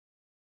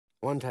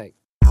One take.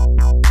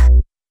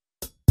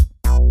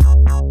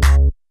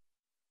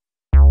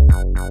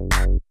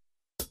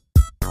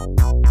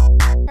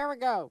 Here we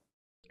go.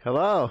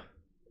 Hello.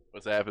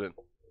 What's happening?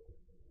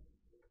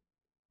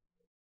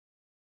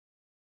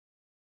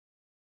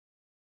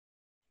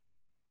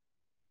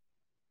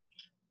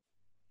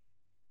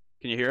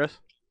 Can you hear us?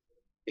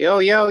 Yo,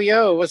 yo,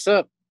 yo. What's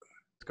up?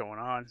 What's going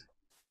on? Can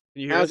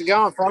you hear How's us? it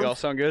going, We fellas? all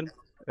sound good?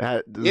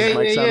 Does Yeah, this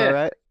mic yeah, sound yeah. all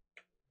right?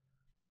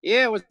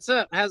 Yeah, what's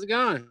up? How's it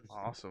going?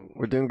 Awesome.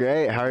 We're doing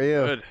great. How are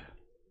you? Good.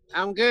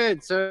 I'm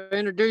good. So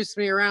introduce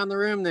me around the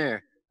room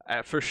there.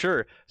 For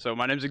sure. So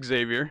my name's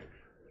Xavier.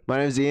 My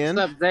name's Ian.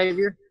 What's up,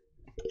 Xavier?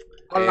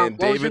 Hold on, And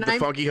what was your David the name?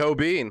 Funky Ho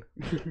Bean.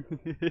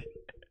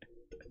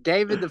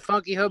 David the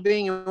Funky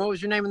Hobing. And what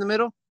was your name in the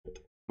middle?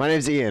 My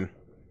name's Ian.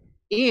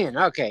 Ian.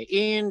 Okay.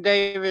 Ian,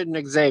 David,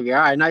 and Xavier.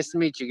 All right. Nice to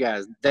meet you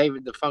guys.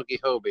 David the Funky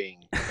Hobing.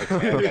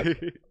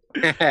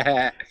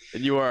 And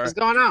you are What's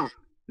going on?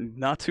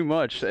 not too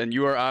much. And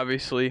you are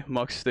obviously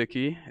Muck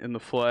Sticky in the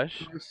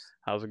flesh.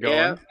 How's it going?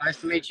 Yeah.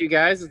 Nice to meet you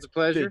guys. It's a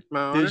pleasure. My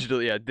honor.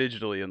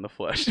 Digitally in the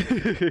flesh.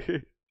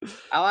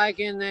 I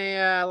liking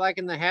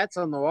the hats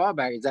on the wall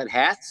back. Is that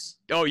hats?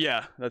 Oh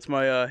yeah, that's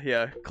my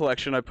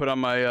collection. I put on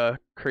my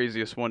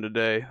craziest one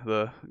today,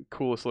 the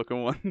coolest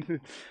looking one.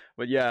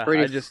 But yeah, Pretty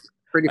I had to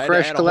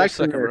fresh add a whole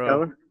collection second there, row.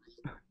 fella.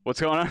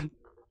 What's going on?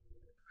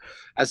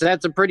 I said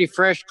that's a pretty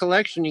fresh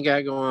collection you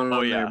got going on Oh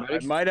there, yeah, I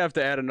buddy. might have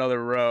to add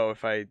another row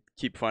if I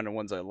keep finding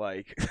ones I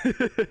like.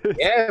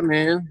 Yeah,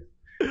 man.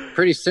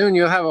 Pretty soon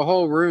you'll have a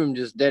whole room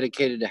just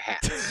dedicated to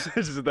hats.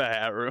 This is the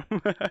hat room.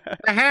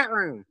 The hat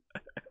room.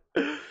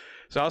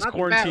 So how's Not the bat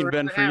quarantine room,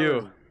 been the for hat you?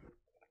 room.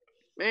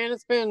 Man,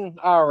 it's been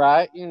all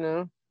right.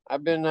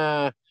 I've been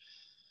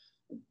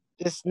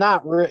it's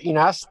not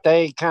I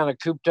stay kind of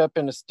cooped up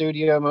in the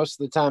studio most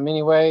of the time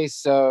anyway,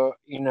 so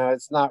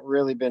it's not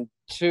really been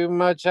too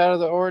much out of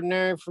the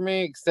ordinary for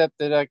me, except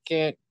that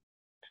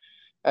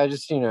I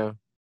just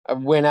I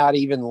went out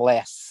even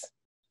less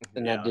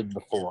than I Yeah. did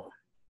before.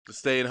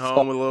 Staying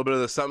home with a little bit of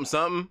the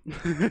something.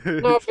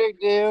 No big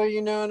deal,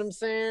 you know what I'm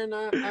saying?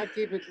 I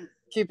keep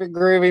it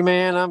groovy,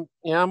 man. I'm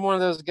one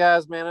of those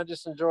guys, man. I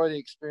just enjoy the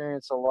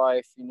experience of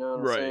life, you know what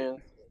I'm Right.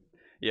 saying?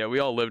 Yeah, we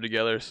all live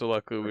together, so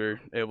luckily we were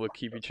able to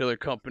keep each other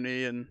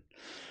company, and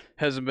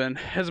hasn't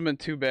been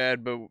too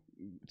bad. But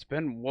it's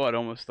been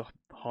almost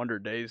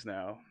 100 days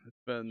now. It's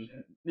been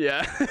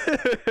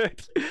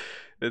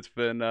it's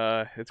been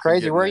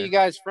Crazy. getting Where are there. you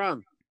guys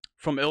from?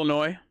 From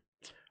Illinois,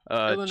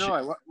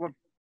 Illinois. What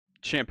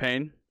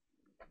Champaign.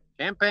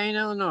 Champaign,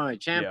 Illinois.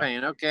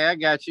 Champaign. Okay, I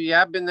got you.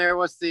 Yeah, I've been there.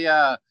 What's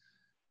the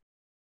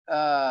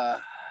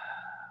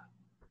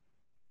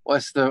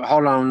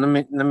hold on,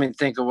 let me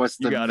think of what's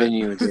You the got it.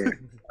 venue there.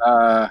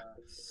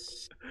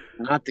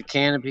 Not the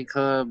Canopy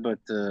Club, but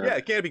Yeah,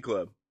 Canopy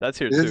Club. That's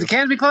here is it too. the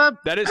Canopy Club?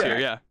 That is Yeah. here,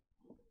 yeah.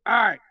 All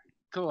right.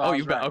 Cool. I Oh, was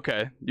you've been right.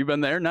 okay. You've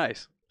been there,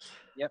 nice.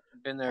 Yep,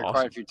 been there Awesome.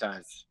 quite a few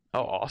times.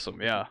 Oh, awesome,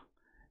 yeah.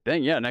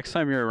 Dang, yeah. Next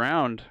time you're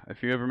around,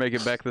 if you ever make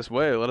it back this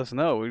way, let us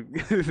know. We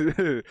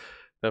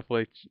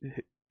definitely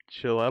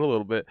chill out a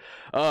little bit.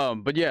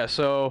 But yeah,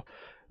 so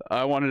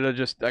I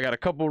got a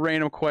couple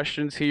random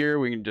questions here.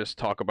 We can just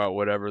talk about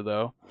whatever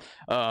though.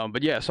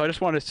 But yeah, so I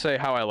just wanted to say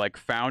how I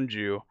found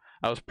you.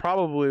 I was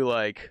probably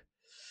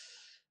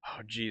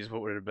oh geez,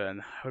 what would it have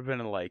been? I would have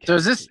been in So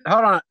is this?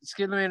 Hold on,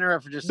 excuse me,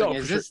 interrupt for just a No,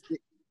 second. for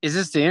Is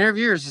this the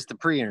interview or is this the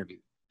pre-interview?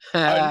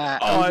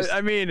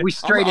 I mean, we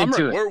straight I'm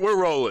into it.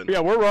 We're rolling. Yeah,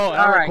 we're rolling.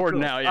 All I'm right,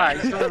 recording cool. now. All Yeah. right,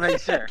 just want to make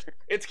sure.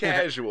 It's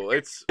casual.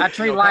 It's I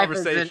treat life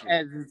as conversation.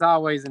 it's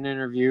always an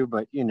interview,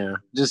 but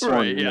just wanted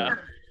Right, to know. yeah.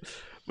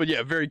 But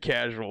yeah, very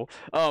casual.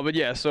 But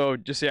yeah, so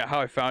just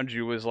how I found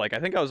you was I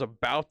think I was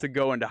about to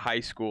go into high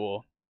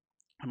school,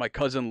 and my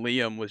cousin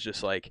Liam was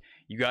just like,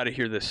 "You got to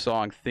hear this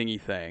song, Thingy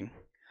Thing."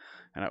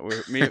 And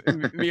me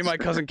and my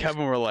cousin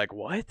Kevin were like,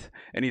 "What?"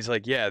 And he's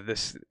like, "Yeah,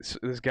 this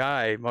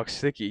guy Muck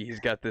Sticky,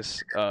 he's got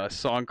this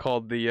song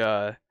called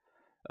the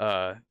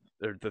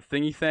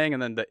Thingy Thing,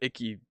 and then the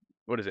Icky,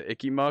 what is it,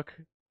 Icky Muck?"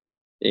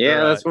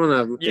 Yeah, Or, that's one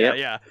of them. Yeah, Yep.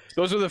 yeah.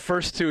 Those were the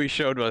first two he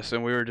showed us,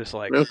 and we were just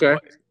like, Okay.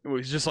 what? It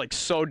was just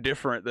so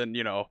different than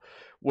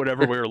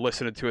whatever we were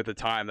listening to at the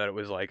time, that it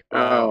was like,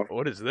 Oh.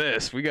 what is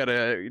this? We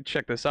gotta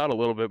check this out a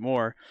little bit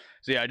more.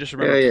 So yeah, I just Yeah,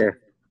 remember yeah.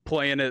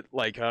 playing it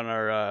on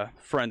our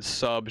friends'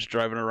 subs,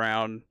 driving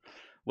around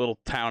little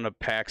town of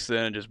Paxton,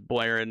 and just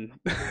blaring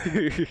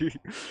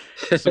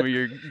some of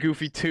your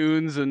goofy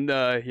tunes, and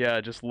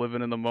yeah, just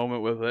living in the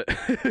moment with it.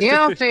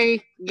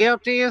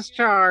 Guilty as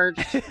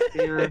charged.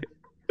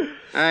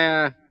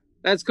 Yeah.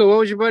 That's cool. What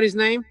was your buddy's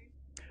name?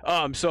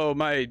 So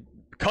my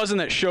cousin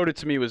that showed it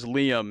to me was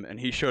Liam, and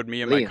he showed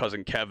me and my Liam.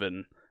 cousin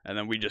Kevin, and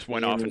then we just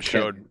went Liam off and and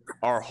showed Kevin.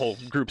 our whole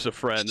groups of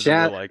friends.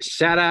 And we're like,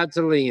 Shout out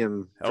to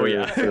Liam. Oh,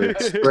 yeah. for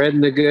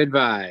spreading the good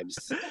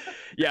vibes.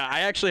 yeah,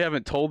 I actually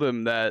haven't told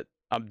him that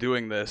I'm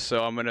doing this,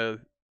 so I'm gonna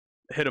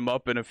hit him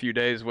up in a few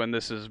days when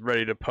this is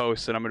ready to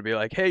post, and I'm gonna be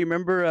like, "Hey,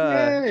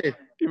 Yay.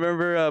 you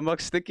remember Muck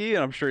Sticky?"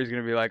 And I'm sure he's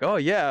gonna be like, "Oh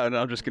yeah," and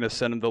I'm just gonna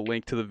send him the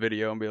link to the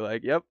video and be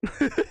like, "Yep."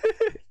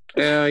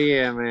 Hell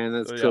yeah, man.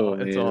 That's So, yeah,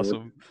 cool. it's man.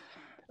 awesome.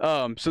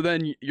 So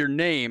then your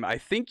name, I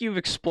think you've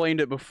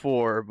explained it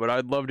before, but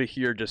I'd love to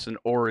hear just an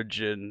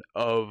origin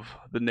of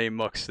the name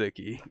Muck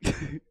Sticky.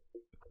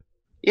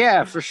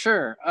 Yeah, for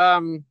sure.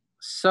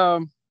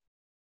 So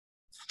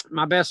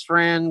my best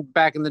friend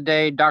back in the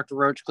day, Dr.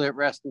 Roachcliffe,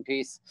 rest in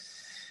peace.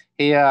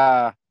 He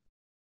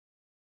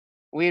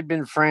we had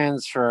been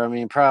friends for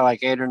probably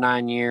like 8 or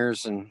 9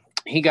 years, and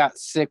he got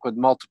sick with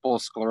multiple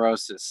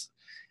sclerosis.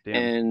 Damn.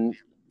 And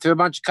through a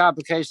bunch of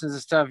complications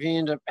and stuff, he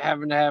ended up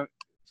having to have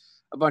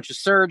a bunch of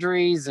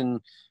surgeries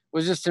and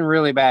was just in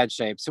really bad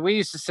shape. So we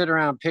used to sit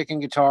around picking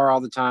guitar all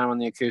the time on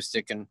the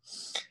acoustic, and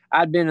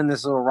I'd been in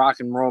this little rock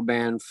and roll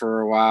band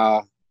for a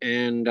while,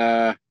 and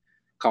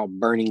called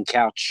Burning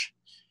Couch.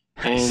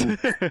 And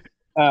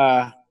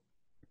I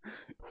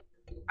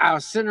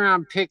was sitting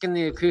around picking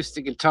the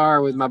acoustic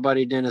guitar with my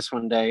buddy Dennis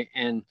one day,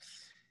 and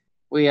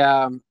we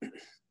I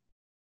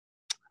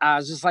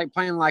was just like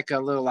playing like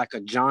a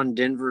John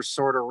Denver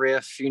sort of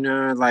riff,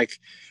 like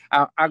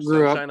I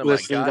grew Sunshine up on my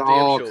listening to goddamn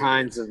all shoulder.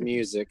 kinds of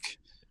music.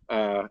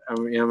 I'm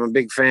a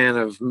big fan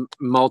of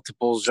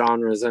multiple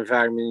genres. In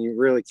fact, you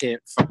really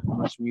can't find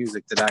much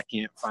music that I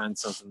can't find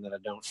something that I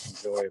don't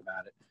enjoy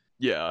about it.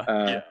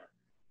 Yeah.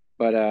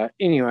 But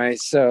anyway,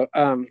 so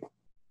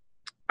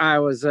I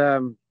was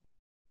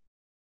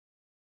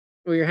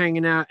we were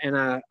hanging out, and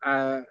I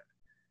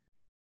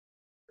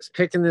was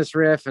picking this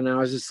riff, and I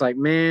was just like,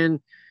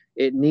 man,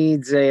 it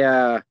needs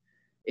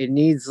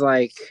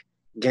like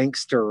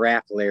gangster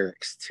rap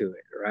lyrics to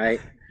it,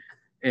 right?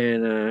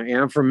 And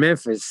I'm from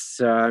Memphis,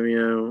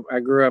 so I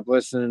grew up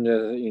listening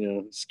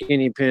to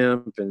Skinny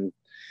Pimp and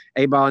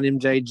 8-Ball and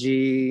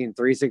MJG and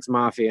 3-6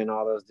 Mafia and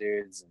all those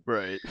dudes, and,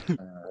 Right.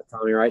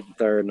 Tommy Wright the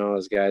Third and all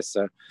those guys.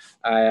 So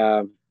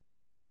I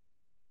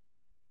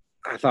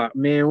thought,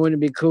 man,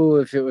 wouldn't it be cool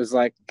if it was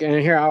like, and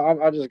here I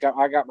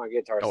got my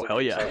guitar. Oh,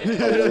 hell yeah.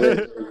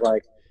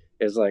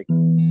 It's like.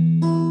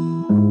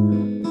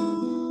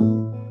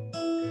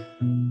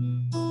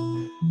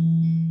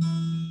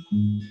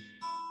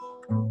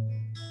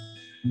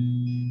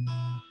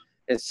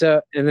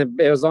 And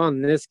it was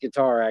on this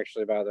guitar,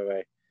 actually, by the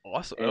way.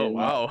 Awesome. And, oh,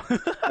 wow.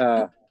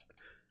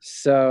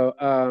 So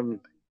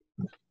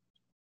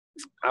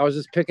I was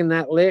just picking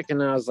that lick,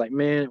 and I was like,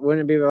 man,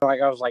 wouldn't it be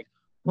like, I was like,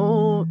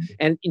 oh,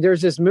 and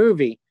there's this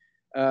movie,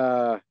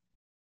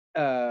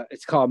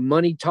 it's called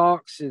Money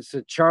Talks. It's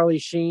a Charlie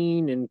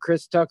Sheen and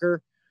Chris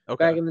Tucker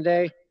back in the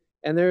day.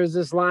 And there's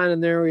this line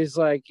in there where he's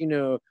like,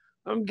 I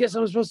guess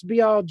I'm supposed to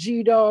be all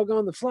G-Dog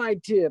on the fly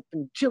tip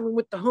and chilling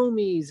with the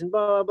homies and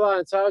blah, blah, blah.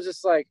 And so I was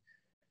just like,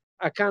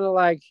 I kind of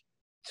like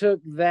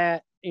took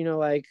that,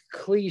 like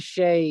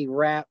cliche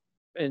rap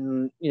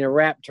and,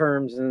 rap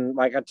terms. And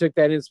like, I took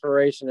that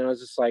inspiration, and I was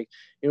just like,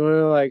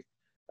 like,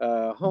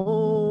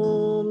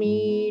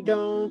 homie,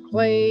 don't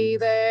play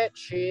that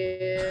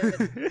shit.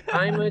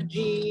 I'm a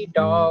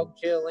G-Dog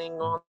chilling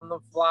on the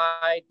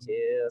fly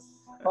tip,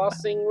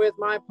 tossing with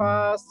my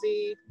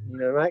posse,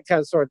 that kind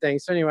of sort of thing.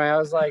 So anyway, I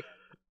was like,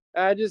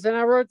 I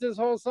wrote this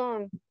whole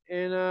song,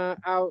 and I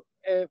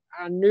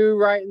knew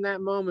right in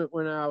that moment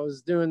when I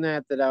was doing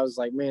that I was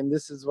like, man,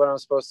 this is what I'm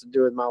supposed to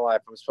do with my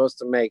life. I'm supposed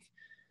to make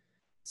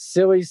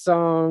silly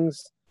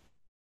songs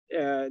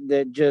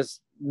that just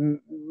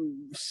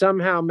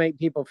somehow make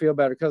people feel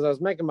better, because I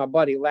was making my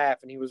buddy laugh,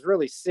 and he was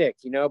really sick,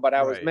 but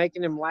I was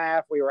making him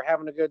laugh. We were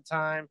having a good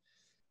time,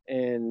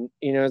 and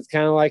it's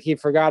kind of like he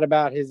forgot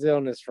about his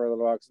illness for a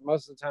little while, because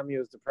most of the time he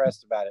was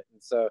depressed about it.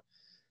 And so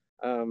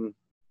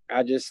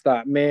I just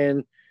thought,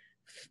 man,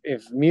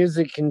 if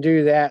music can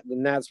do that,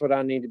 then that's what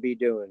I need to be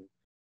doing.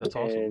 That's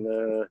awesome.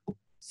 And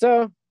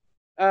so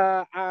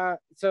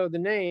the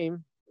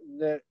name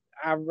that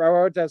I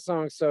wrote that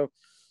song. So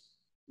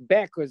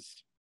Beck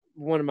was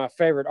one of my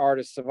favorite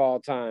artists of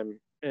all time.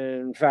 And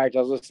in fact, I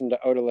was listening to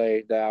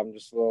Odelay, the album,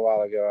 just a little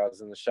while ago. I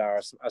was in the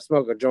shower. I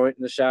smoke a joint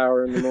in the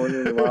shower in the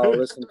morning while I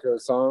listen to a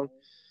song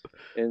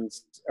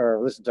or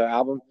listen to an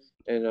album.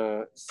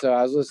 And so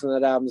I was listening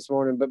to that album this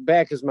morning. But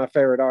Beck is my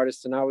favorite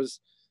artist, and I was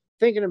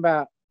thinking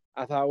about,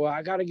 I thought, well,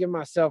 I got to give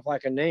myself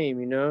like a name,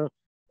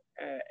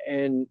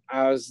 and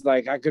I was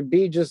like, I could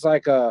be just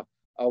like a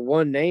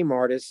one name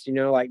artist,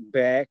 like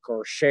Beck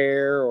or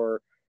Cher,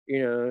 or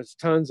there's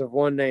tons of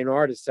one name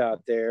artists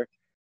out there,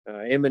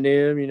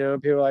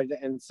 Eminem, people like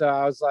that. And so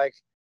I was like,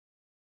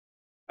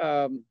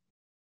 I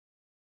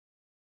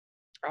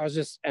was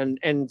just,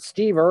 and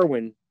Steve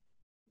Irwin,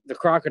 the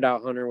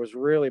Crocodile Hunter, was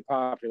really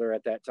popular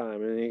at that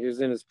time, and he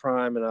was in his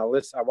prime. And I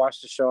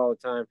watched the show all the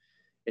time,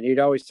 and he'd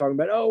always talk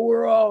about, oh,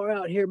 we're all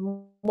out here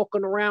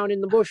mucking around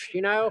in the bush,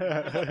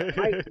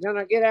 Mike's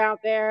gonna get out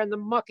there in the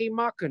mucky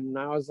mucking. And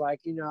I was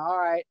like, all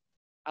right,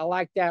 I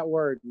like that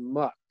word,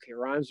 muck. It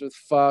rhymes with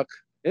fuck.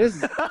 This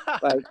is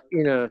like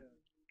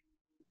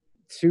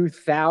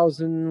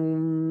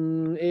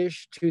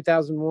 2000-ish,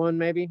 2001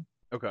 maybe.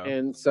 Okay.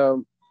 And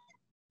so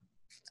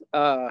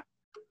I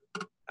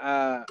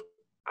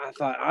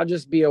thought, I'll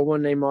just be a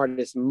one name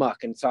artist,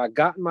 Muck. And so I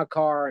got in my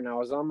car, and I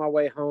was on my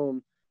way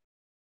home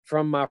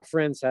from my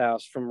friend's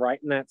house from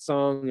writing that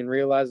song and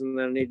realizing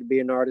that I needed to be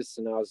an artist.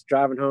 And I was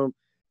driving home,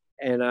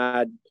 and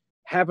I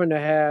happened to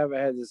I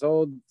had this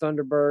old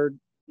Thunderbird,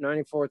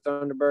 94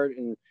 Thunderbird,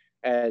 and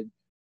had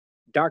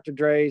Dr.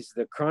 Dre's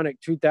The Chronic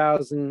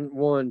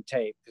 2001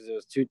 tape, because it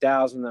was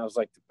 2000. That was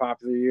like the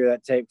popular year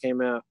that tape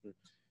came out. And,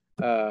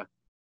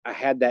 I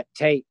had that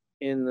tape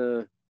in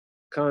the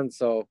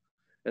console,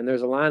 and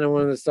there's a line in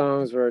one of the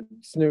songs where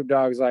Snoop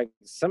Dogg's like,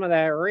 some of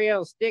that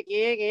real sticky,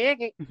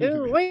 icky,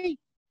 ooh wee,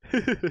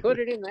 put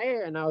it in the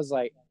air. And I was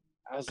like,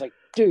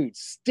 dude,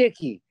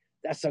 Sticky,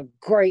 that's a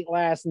great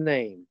last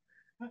name.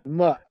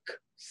 Muck,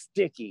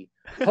 Sticky,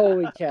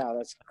 holy cow,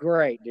 that's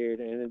great, dude.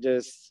 And it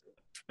just,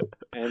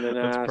 and then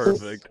That's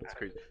perfect. That's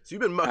crazy. So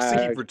you've been Muck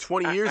Sticky for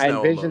 20 years I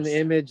now. envisioned almost. the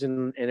image,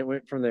 and it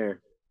went from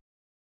there.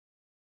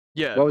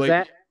 Yeah. What was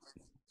that?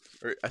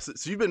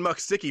 So you've been Muck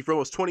Sticky for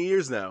almost 20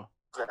 years now.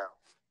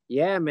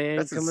 Yeah, man.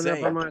 That's Coming insane.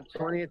 up on my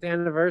 20th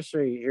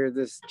anniversary here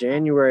this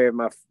January of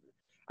my.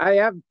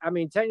 I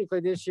mean,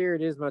 technically this year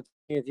it is my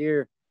 20th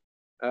year.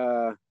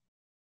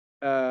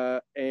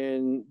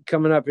 And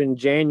coming up in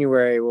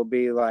January will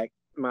be like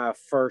my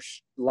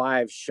first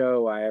live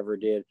show I ever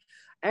did.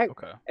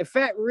 Okay. In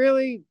fact,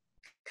 really,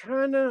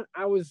 kind of,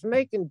 I was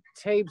making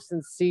tapes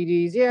and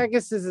CDs. Yeah, I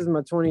guess this is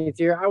my 20th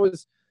year. I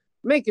was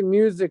making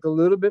music a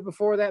little bit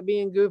before that,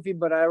 being goofy,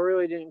 but I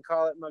really didn't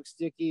call it Muck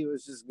Sticky. It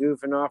was just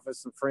goofing off with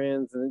some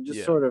friends, and it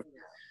just sort of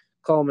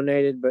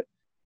culminated. But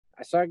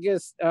so I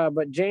guess,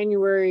 but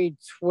January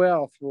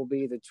 12th will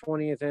be the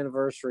 20th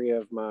anniversary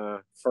of my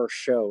first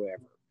show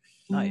ever.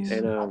 Nice.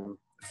 And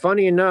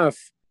funny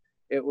enough,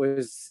 it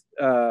was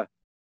I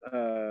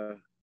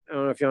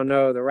don't know if y'all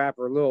know the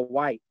rapper Lil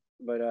White,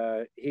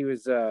 but he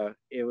was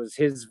it was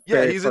his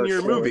he's in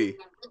your show. movie.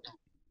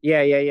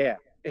 Yeah.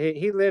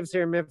 He lives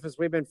here in Memphis.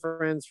 We've been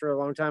friends for a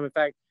long time. In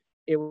fact,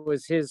 it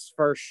was his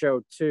first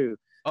show too.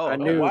 Oh,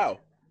 wow.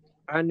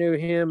 I knew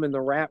him in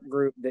the rap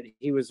group that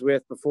he was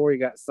with before he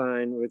got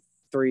signed with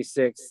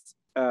 3-6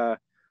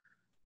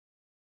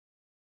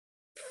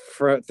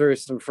 through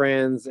some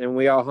friends, and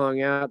we all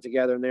hung out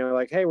together, and they were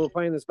like, hey, we're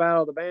playing this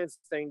Battle of the Bands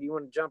thing. Do you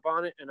want to jump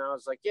on it? And I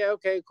was like, yeah,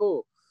 okay,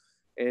 cool.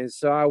 And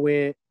so I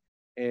went,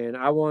 and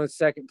I won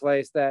second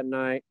place that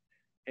night,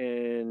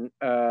 and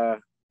I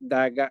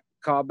got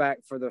called back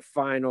for the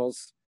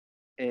finals,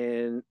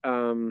 and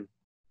I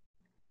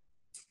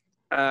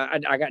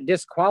got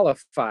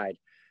disqualified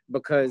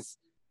because,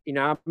 you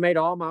know, I made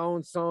all my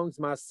own songs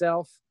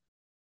myself,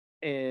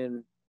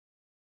 and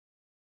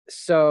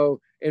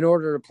so in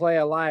order to play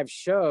a live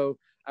show,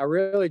 I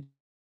really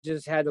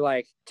just had to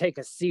like take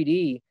a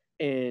CD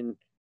and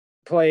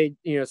play,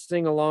 you know,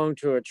 sing along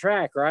to a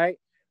track, right?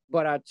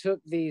 But I took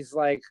these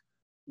like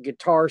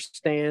guitar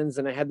stands,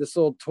 and I had this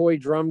little toy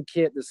drum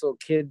kit, this little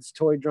kid's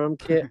toy drum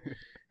kit.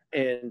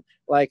 And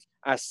like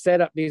I set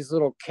up these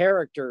little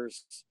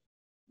characters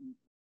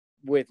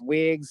with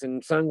wigs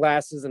and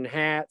sunglasses and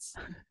hats,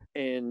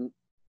 and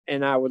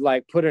I would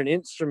like put an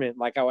instrument,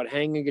 like I would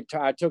hang a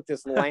guitar. I took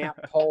this lamp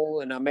pole,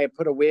 and I may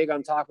put a wig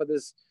on top of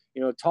this,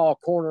 you know, tall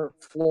corner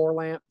floor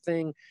lamp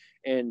thing,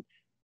 and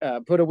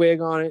put a wig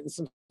on it and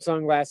some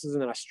sunglasses,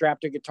 and then I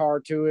strapped a guitar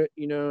to it,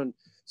 you know, and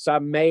so I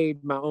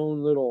made my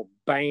own little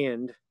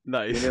band,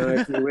 nice, you know,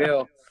 if you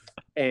will.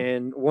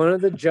 And one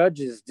of the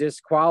judges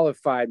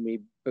disqualified me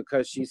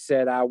because she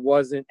said I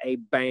wasn't a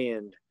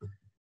band,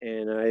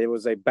 and it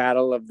was a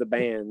battle of the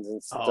bands,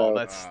 and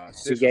so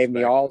she gave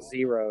me all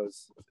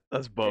zeros.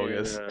 That's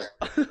bogus.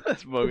 And,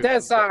 that's bogus.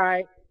 That's all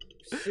right.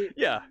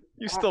 Yeah,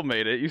 you still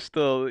made it. You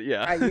still,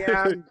 yeah.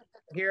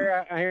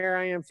 Here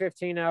I am,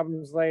 15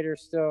 albums later,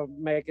 still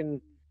making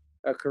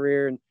a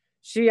career. And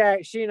she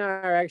and I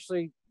are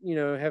actually, you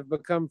know, have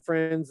become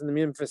friends in the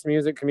Memphis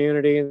music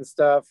community and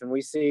stuff. And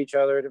we see each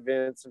other at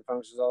events and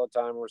functions all the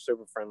time. We're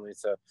super friendly.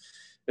 So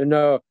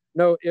no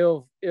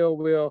ill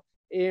will.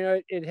 You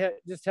know,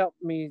 it just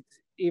helped me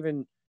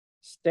even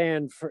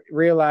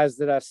realize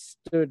that I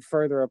stood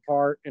further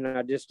apart and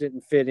I just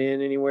didn't fit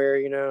in anywhere,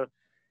 you know.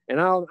 And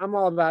I'm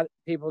all about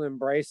people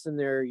embracing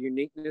their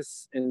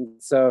uniqueness.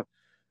 And so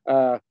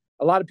a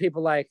lot of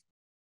people, like,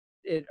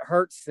 it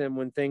hurts them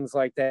when things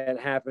like that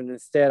happen.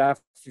 Instead, I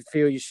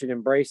feel you should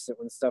embrace it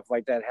when stuff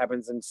like that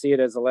happens and see it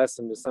as a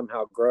lesson to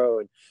somehow grow.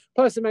 And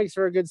plus, it makes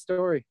for a good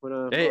story.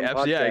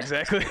 Yeah,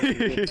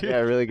 exactly. Yeah,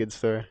 really good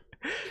story.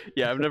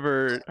 Yeah, I've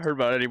never heard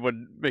about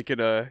anyone making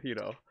a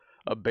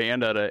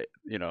band out of,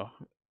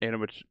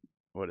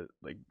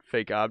 like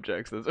fake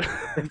objects.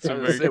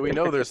 We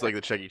know there's like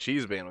the Chuck E.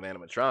 Cheese band with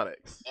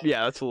animatronics.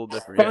 Yeah, that's a little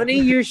different. Funny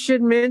you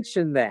should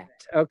mention that.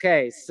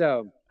 Okay,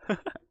 so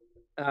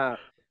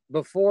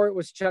before it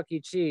was Chuck E.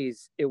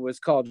 Cheese, it was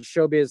called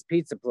Showbiz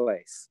Pizza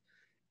Place,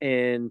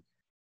 and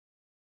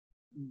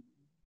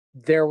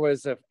there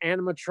was an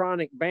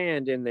animatronic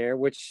band in there,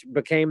 which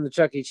became the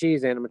Chuck E.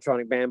 Cheese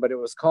animatronic band, but it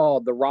was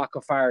called the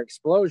Rock-afire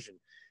Explosion.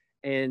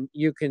 And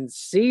you can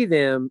see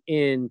them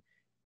in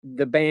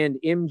the band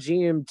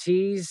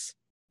MGMT's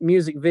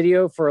music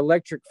video for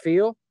Electric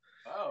Feel.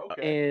 Oh,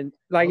 okay. And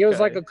like it was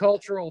like a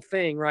cultural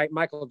thing, right?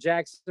 Michael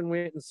Jackson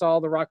went and saw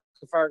the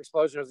Rock-afire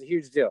Explosion. It was a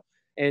huge deal.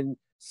 And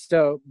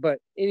so, but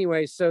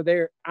anyway, so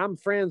I'm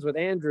friends with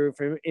Andrew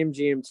from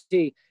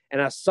MGMT,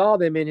 And I saw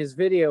them in his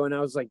video, and I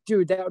was like,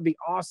 dude, that would be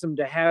awesome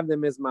to have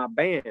them as my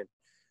band.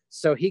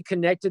 So he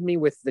connected me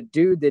with the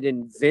dude that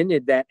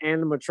invented that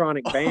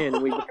animatronic band,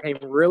 and we became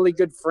really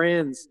good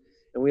friends.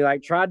 And we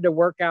like tried to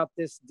work out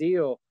this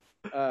deal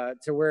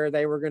to where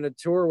they were going to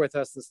tour with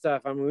us and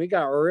stuff. I mean, we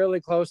got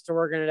really close to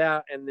working it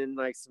out, and then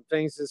like some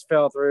things just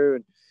fell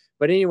through.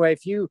 But anyway,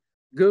 if you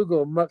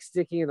Google Muck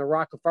Sticky and the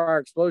Rock of Fire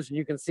Explosion,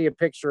 you can see a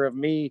picture of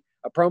me,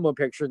 a promo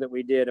picture that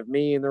we did of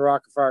me and the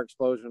Rock of Fire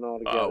Explosion all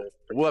together.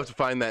 We'll have to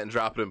find that and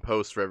drop it in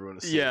post for everyone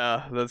to see.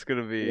 Yeah, that's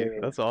gonna be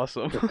that's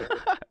awesome.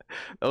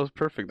 That was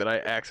perfect. That I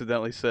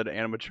accidentally said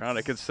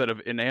animatronic instead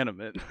of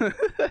inanimate.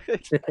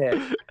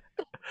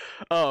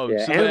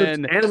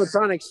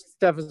 Animatronic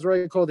stuff is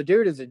really cool. The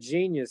dude is a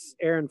genius,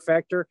 Aaron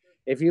Fector.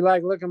 If you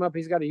like, look him up.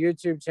 He's got a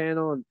YouTube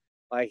channel, and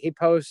like he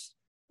posts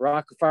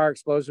Rock of Fire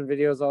Explosion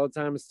videos all the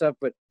time and stuff.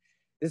 But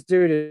this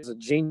dude is a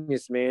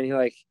genius, man.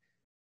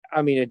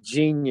 A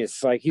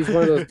genius. Like he's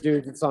one of those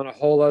dudes that's on a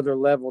whole other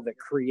level that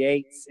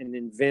creates and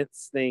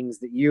invents things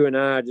that you and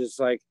I just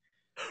like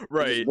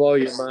just blow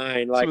your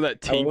mind. Like some of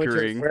that tinkering. I went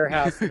to a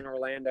warehouse in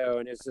Orlando,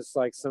 and it's just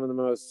like some of the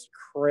most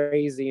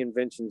crazy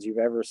inventions you've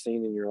ever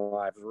seen in your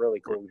life. It's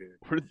really cool, dude.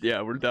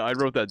 I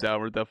wrote that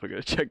down. We're definitely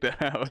gonna check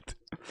that out.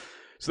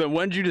 So then,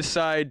 when did you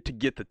decide to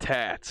get the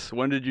tats?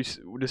 When did you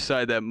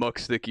decide that Muck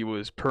Sticky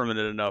was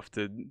permanent enough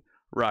to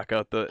rock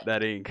out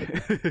that ink?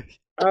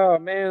 Oh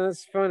man,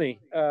 that's funny.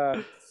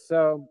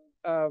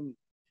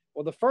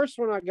 Well, the first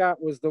one I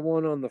got was the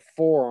one on the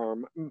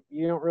forearm.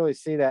 You don't really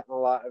see that in a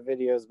lot of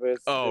videos, but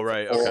it's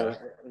right, okay. okay.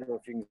 I don't know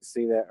if you can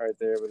see that right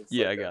there, but it's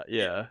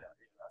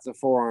it's a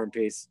forearm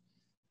piece.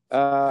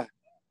 I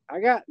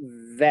got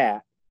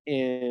that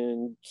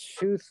in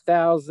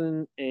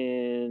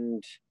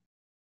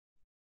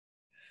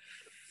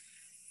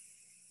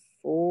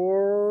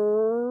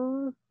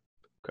 2004.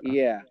 Okay.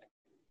 Yeah.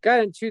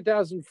 Got in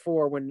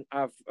 2004 when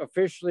I've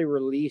officially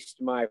released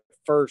my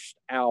first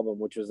album,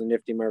 which was a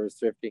Nifty Mervis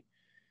Thrifty.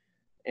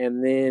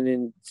 And then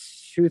in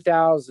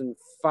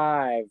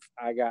 2005,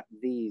 I got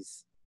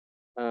these.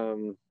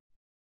 I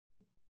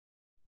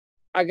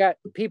got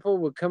people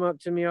would come up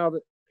to me all the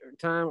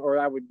time, or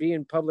I would be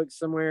in public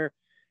somewhere,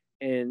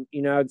 and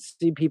I'd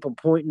see people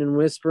pointing and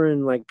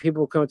whispering. Like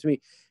people come up to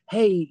me,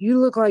 "Hey, you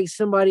look like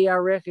somebody I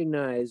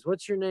recognize.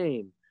 What's your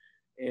name?"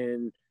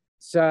 And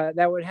so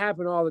that would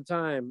happen all the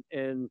time.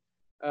 And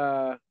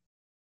I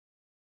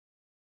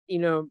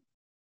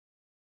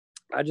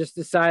just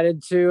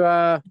decided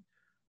to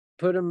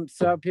put them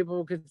so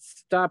people could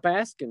stop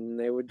asking.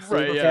 They would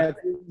see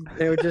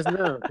they would just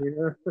know,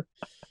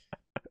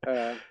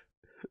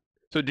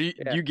 So do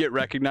you get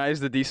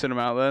recognized a decent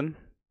amount then?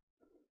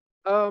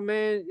 Oh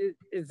man,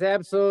 it's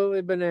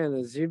absolutely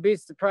bananas. You'd be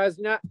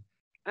surprised. I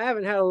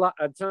haven't had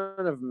a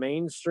ton of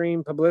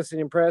mainstream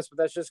publicity and press, but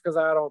that's just because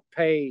I don't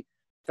pay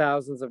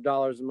thousands of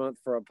dollars a month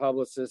for a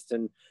publicist,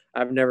 and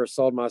I've never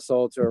sold my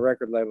soul to a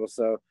record label.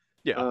 So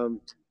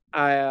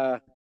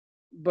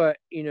but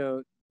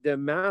the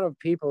amount of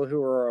people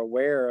who are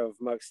aware of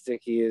Muck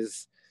Sticky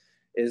is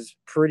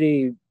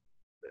pretty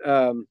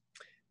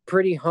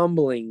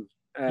humbling.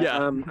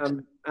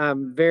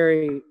 I'm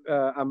very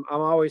I'm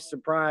always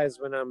surprised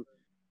when I'm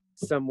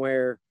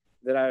somewhere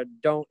that I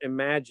don't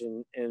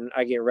imagine and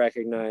I get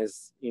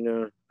recognized.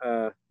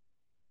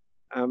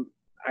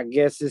 I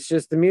guess it's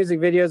just the music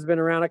videos have been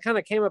around. I kind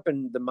of came up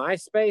in the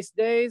MySpace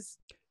days.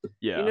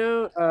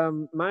 Yeah.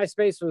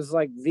 MySpace was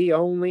like the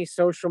only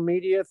social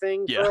media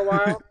thing for a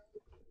while.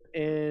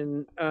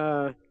 And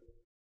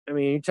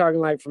you're talking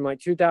like from like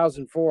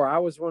 2004. I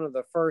was one of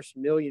the first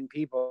million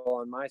people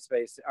on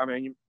MySpace. I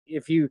mean,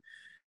 if you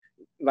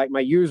like, my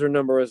user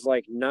number was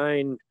like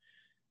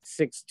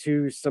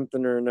 962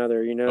 something or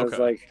another. It's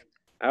like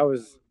I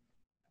was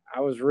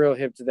real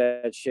hip to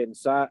that shit. And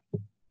so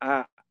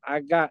I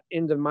got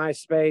into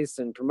MySpace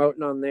and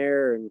promoting on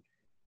there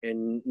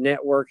and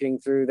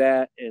networking through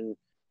that. And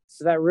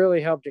so that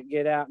really helped it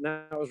get out. And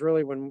that was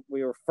really when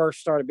we were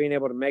first started being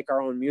able to make our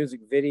own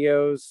music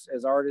videos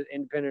as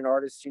independent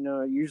artists. It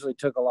usually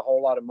took a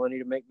whole lot of money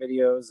to make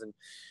videos. And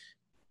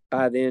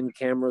by then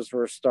cameras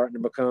were starting to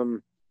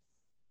become,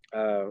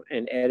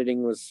 and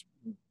editing was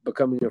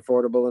becoming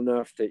affordable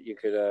enough that you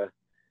could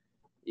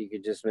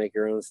just make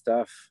your own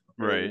stuff.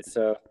 Right. And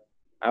so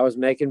I was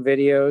making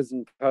videos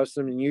and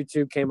posting them, and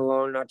YouTube came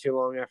along not too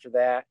long after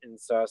that. And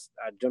so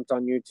I jumped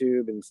on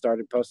YouTube and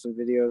started posting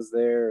videos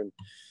there. And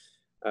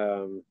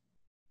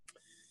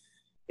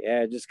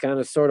it just kind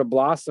of sort of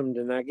blossomed.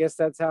 And I guess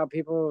that's how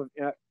people,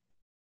 I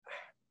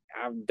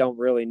don't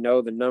really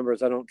know the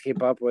numbers. I don't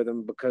keep up with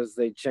them because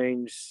they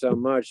change so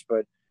much.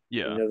 But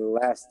the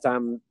last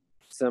time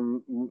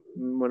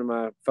one of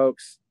my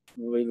folks,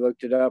 we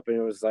looked it up, and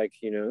it was like,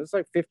 it's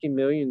like 50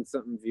 million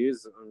something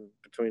views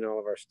between all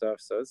of our stuff.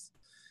 So it's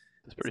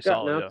pretty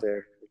solid out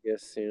there, I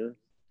guess. You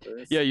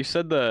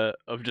said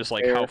of just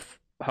like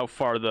how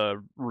far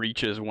the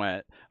reaches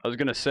went. I was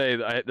gonna say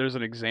there's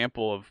an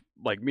example of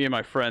like me and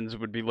my friends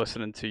would be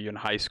listening to you in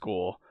high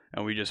school,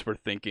 and we just were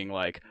thinking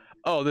like,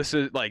 oh, this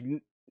is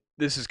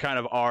kind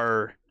of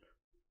our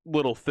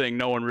little thing.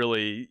 No one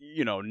really,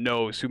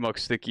 knows who Muck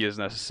Sticky is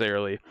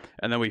necessarily.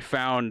 And then we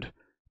found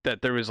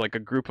that there was like a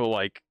group of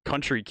like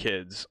country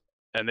kids,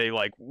 and they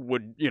like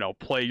would,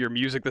 play your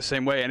music the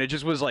same way. And it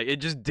just was like, it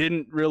just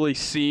didn't really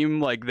seem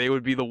like they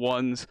would be the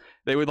ones.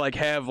 They would like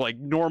have like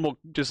normal,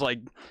 just like,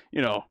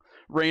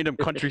 random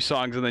country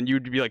songs, and then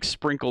you'd be like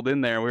sprinkled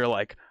in there. And we were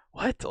like,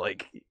 what?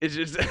 Like, it's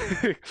just,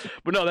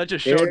 but no, that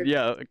just showed,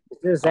 yeah.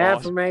 It's just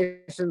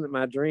affirmation that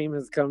my dream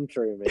has come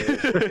true,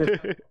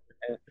 man.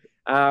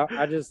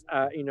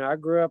 I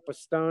grew up a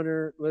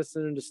stoner,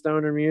 listening to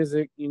stoner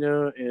music,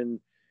 and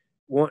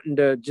wanting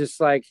to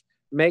just like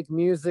make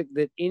music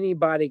that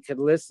anybody could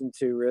listen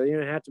to. Really, you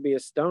don't have to be a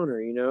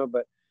stoner,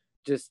 but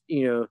just,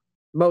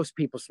 most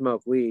people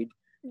smoke weed.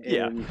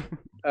 And,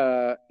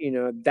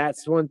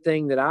 that's one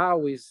thing that I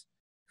always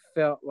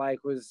felt like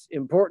was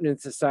important in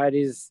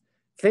society is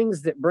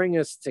things that bring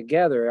us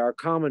together, our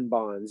common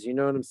bonds, you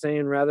know what I'm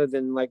saying? Rather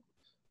than like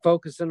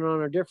focusing on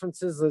our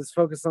differences, let's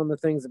focus on the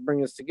things that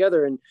bring us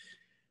together. And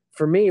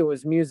for me, it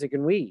was music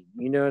and weed.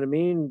 You know what I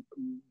mean?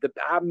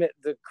 I met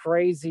the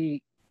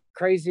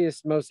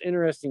craziest, most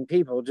interesting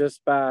people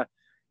just by,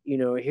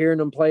 hearing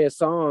them play a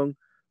song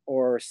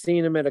or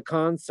seeing them at a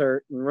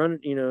concert and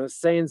running,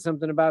 saying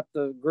something about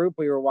the group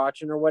we were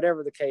watching or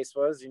whatever the case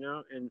was,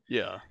 and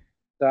yeah.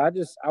 So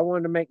I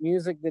wanted to make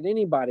music that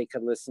anybody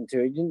could listen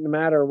to. It didn't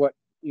matter what,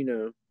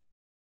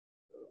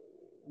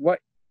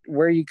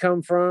 where you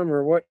come from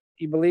or what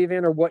you believe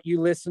in or what you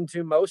listen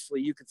to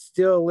mostly. You could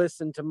still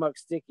listen to Muck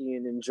Sticky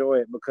and enjoy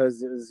it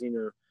because it was,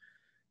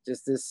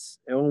 just this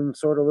own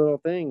sort of little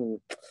thing. And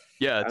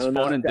yeah, it's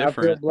fun and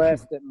different. I feel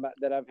blessed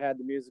that I've had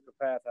the musical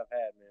path I've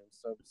had, man.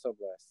 So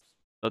blessed.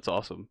 That's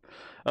awesome.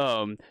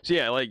 So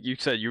yeah, like you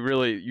said,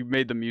 you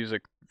made the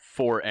music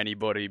for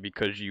anybody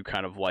because you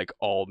kind of like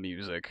all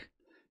music.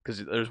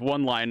 Because there's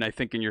one line I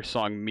think in your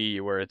song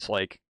 "Me" where it's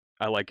like,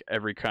 I like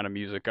every kind of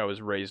music. I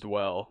was raised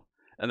well,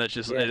 and that's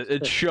just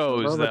it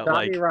shows that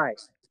like right.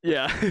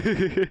 Yeah.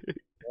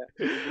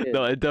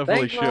 No, it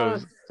definitely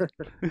shows.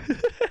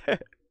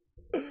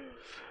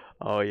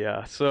 Oh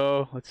yeah.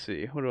 So let's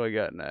see. What do I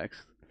got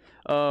next?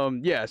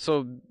 Yeah.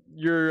 So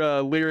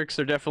your lyrics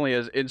are definitely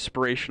as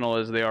inspirational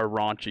as they are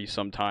raunchy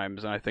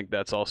sometimes, and I think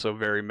that's also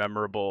very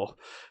memorable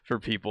for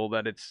people.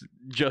 That it's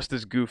just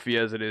as goofy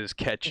as it is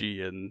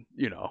catchy, and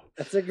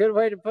That's a good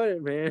way to put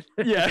it, man.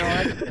 Yeah.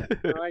 I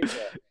like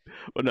that.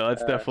 Well, no,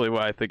 that's definitely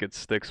why I think it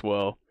sticks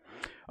well.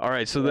 All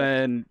right. So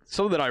then,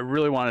 something that I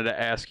really wanted to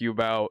ask you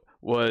about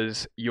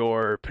was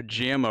your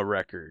pajama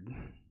record.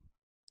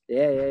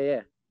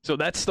 Yeah. So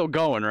that's still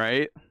going,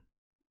 right?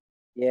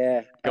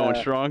 Yeah. Going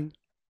strong?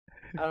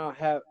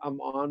 I'm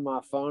on my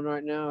phone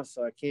right now,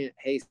 so I can't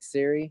Hey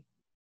Siri.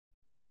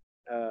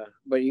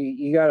 But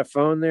you got a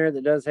phone there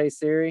that does Hey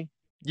Siri?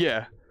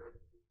 Yeah.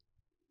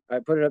 I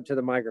put it up to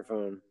the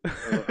microphone,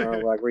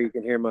 or like where you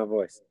can hear my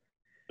voice.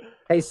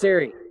 Hey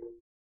Siri.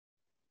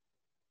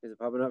 Is it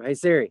popping up? Hey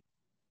Siri.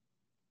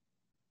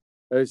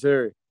 Hey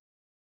Siri.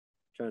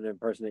 Trying to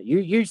impersonate.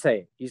 You say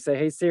it. You say,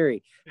 hey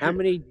Siri, how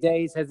many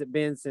days has it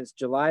been since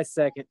July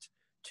 2nd,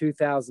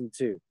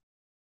 2002?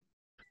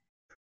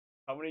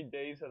 How many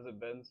days has it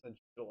been since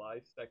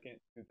July 2nd,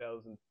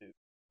 2002?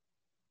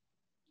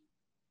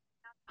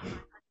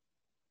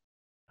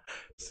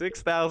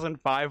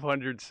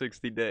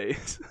 6,560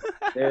 days.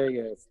 There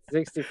you go.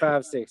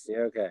 6560.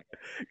 Okay.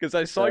 Because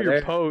I saw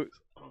your post.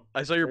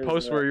 I saw your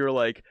post where you were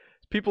like,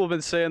 people have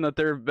been saying that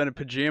they've been in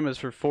pajamas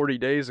for 40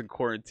 days in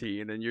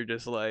quarantine, and you're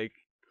just like,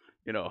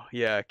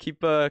 yeah,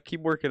 keep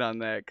working on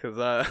that, because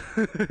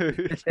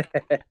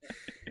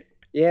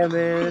yeah,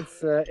 man,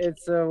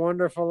 it's a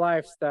wonderful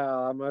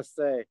lifestyle, I must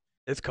say.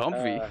 It's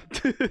comfy.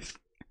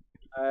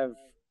 I've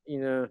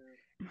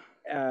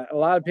a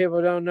lot of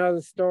people don't know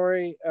the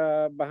story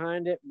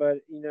behind it, but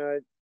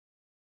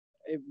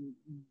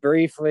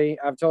briefly,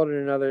 I've told it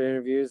in other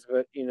interviews,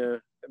 but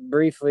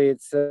briefly,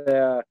 it's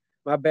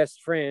my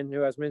best friend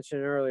who I was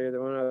mentioning earlier,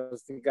 the one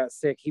that got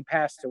sick. He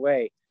passed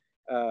away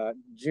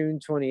June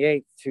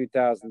 28th,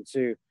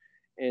 2002,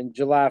 and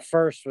July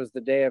 1st was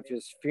the day of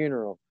his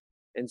funeral.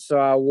 And so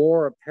I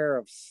wore a pair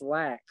of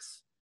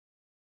slacks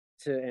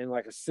and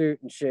like a suit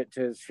and shit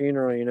to his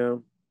funeral,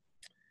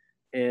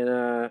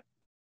 and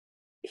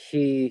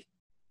he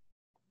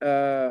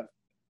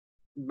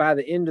by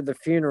the end of the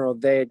funeral,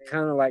 they had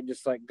kind of like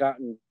just like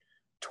gotten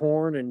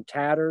torn and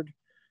tattered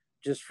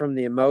just from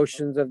the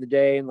emotions of the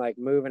day and like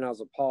moving. I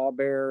was a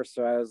pallbearer,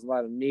 so I was a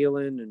lot of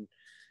kneeling and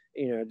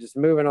just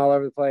moving all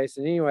over the place.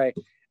 And anyway,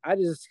 I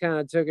just kind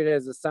of took it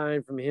as a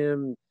sign from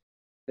him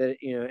that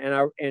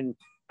and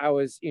I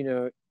was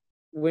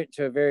went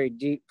to a very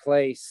deep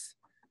place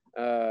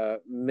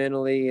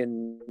mentally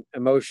and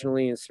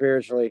emotionally and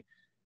spiritually.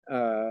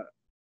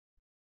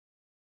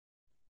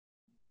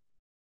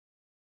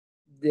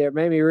 That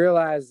made me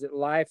realize that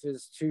life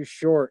is too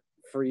short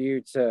for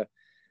you to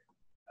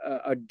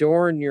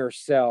adorn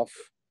yourself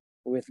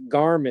with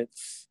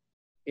garments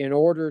in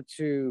order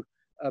to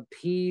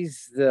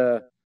appease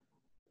the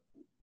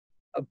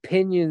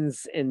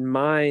opinions and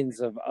minds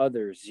of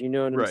others, you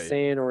know what I'm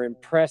saying, or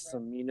impress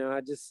them.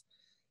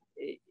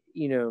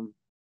 you know,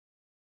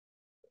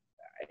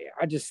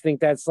 I just think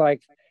that's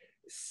like,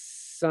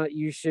 so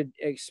you should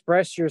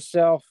express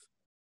yourself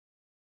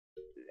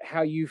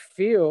how you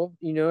feel,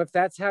 if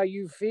that's how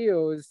you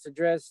feel is to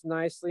dress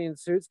nicely in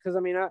suits. Cause I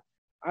mean,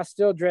 I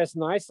still dress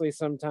nicely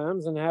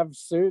sometimes and have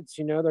suits,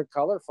 they're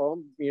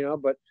colorful,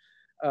 but,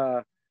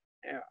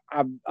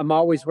 I'm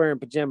always wearing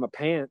pajama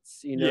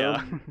pants,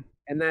 Yeah.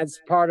 and that's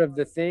part of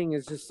the thing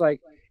is just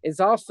like, it's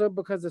also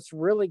because it's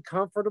really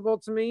comfortable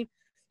to me.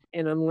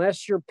 And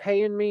unless you're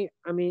paying me,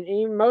 I mean,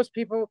 even most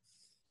people,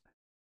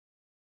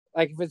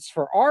 like if it's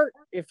for art,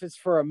 if it's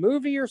for a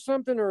movie or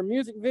something or a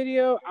music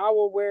video, I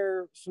will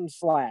wear some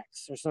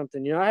slacks or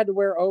something. I had to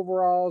wear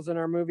overalls in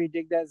our movie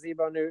Dig That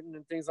Zebo Newton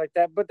and things like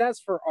that, but that's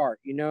for art,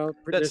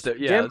 That's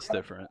pajamas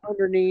different.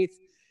 underneath.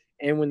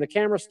 And when the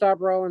camera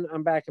stopped rolling,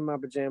 I'm back in my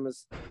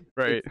pajamas.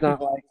 Right. It's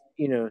not like,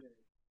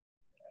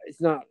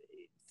 it's not.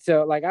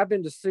 So like I've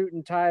been to suit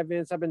and tie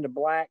events. I've been to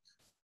black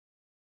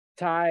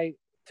tie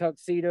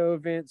tuxedo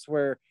events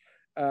where,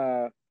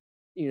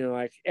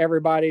 like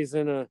everybody's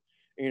in a,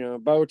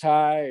 bow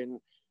tie and,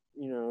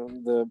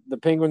 the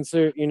penguin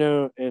suit,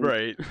 and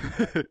Right.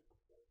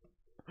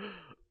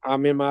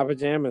 I'm in my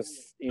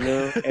pajamas,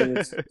 and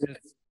it's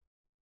just,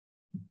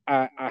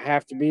 I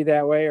have to be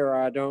that way or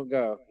I don't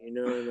go,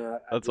 and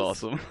That's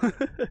awesome. I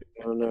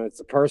don't know. It's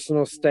a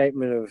personal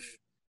statement of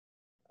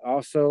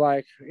also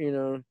like,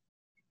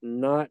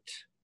 not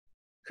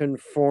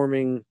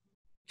conforming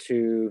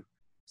to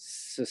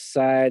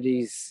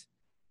society's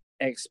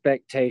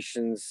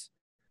expectations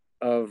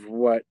of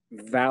what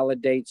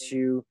validates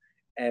you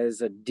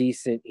as a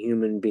decent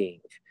human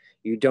being.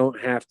 You don't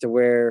have to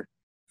wear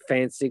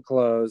fancy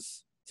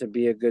clothes to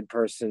be a good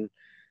person.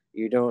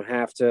 You don't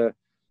have to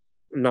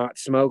not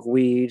smoke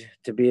weed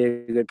to be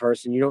a good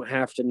person. You don't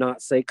have to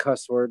not say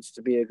cuss words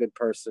to be a good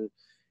person.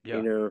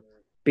 Yeah.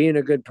 Being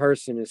a good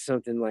person is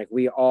something like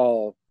we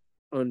all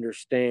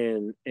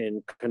understand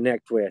and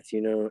connect with,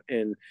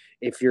 and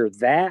if you're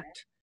that,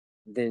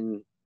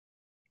 then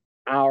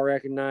I'll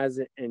recognize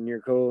it and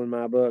you're cool in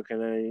my book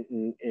and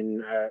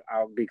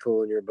I'll be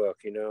cool in your book,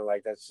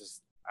 like that's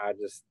just, I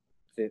just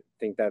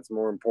think that's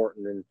more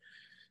important than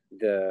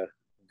the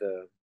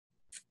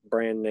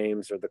brand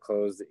names or the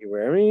clothes that you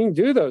wear. I mean, you can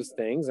do those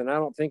things and I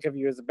don't think of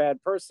you as a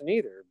bad person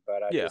either,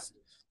 but I just,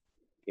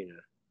 I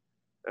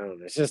don't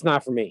know. It's just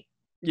not for me.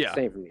 Yeah.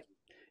 Same for me.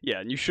 Yeah,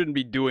 and you shouldn't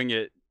be doing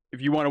it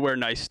if you want to wear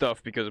nice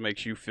stuff because it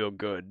makes you feel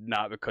good,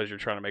 not because you're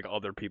trying to make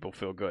other people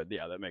feel good.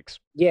 Yeah, that makes.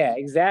 Yeah,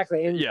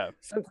 exactly. And yeah,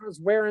 sometimes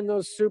wearing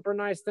those super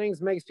nice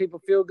things makes people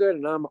feel good,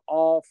 and I'm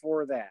all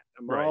for that.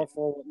 I'm all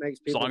for what makes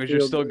people as long as feel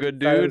you're still good,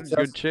 dude,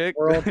 good chick.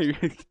 World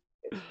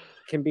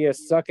can be a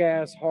suck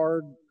ass,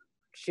 hard,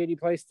 shitty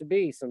place to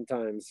be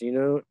sometimes,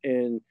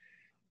 and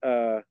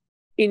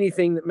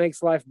anything that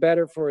makes life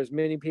better for as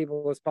many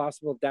people as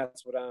possible,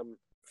 that's what I'm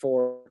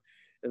for.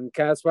 And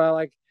that's why I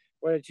like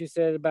what you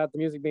said about the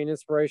music being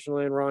inspirational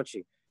and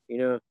raunchy.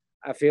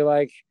 I feel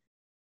like,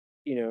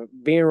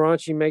 being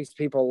raunchy makes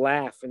people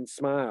laugh and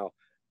smile.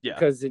 Yeah.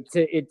 Because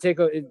it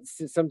tickle.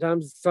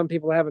 Sometimes some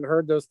people haven't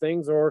heard those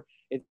things, or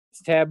it's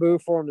taboo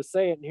for them to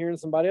say it, and hearing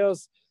somebody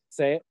else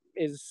say it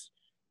is,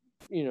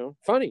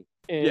 funny.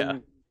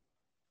 And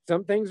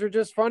some things are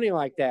just funny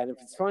like that. If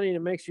it's funny and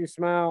it makes you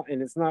smile,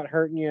 and it's not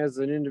hurting you as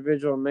an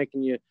individual and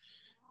making you,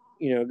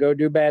 go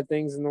do bad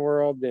things in the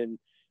world, then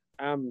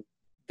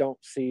don't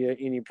see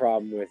any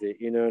problem with it.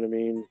 You know what I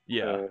mean?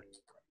 Yeah.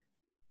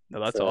 No,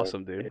 that's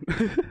awesome, dude.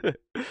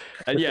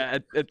 And yeah,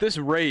 at this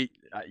rate,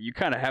 you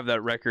kind of have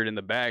that record in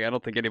the bag. I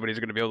don't think anybody's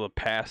going to be able to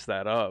pass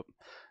that up.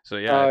 So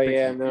yeah, I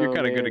think you're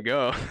kind of good to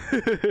go.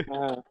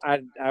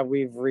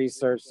 We've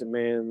researched it,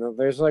 man.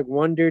 There's like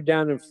one dude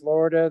down in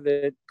Florida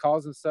that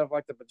calls himself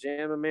like the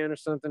Pajama Man or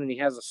something, and he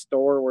has a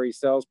store where he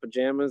sells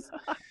pajamas.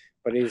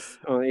 But he's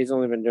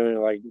only been doing it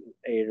like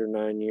 8 or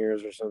 9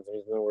 years or something.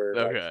 He's nowhere.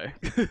 Okay.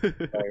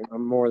 Like,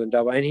 I'm more than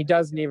double, and he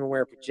doesn't even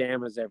wear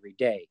pajamas every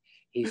day.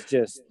 He's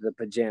just the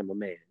Pajama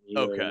Man. You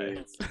know what I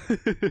mean?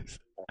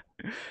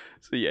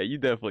 So yeah, you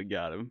definitely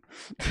got him.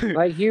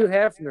 Like Hugh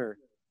Hefner,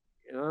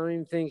 I don't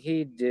even think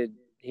he did.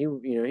 He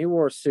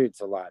wore suits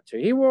a lot too.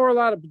 He wore a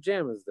lot of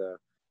pajamas though,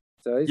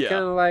 so he's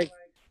kind of like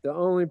the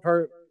only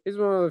He's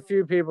one of the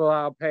few people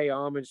I'll pay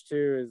homage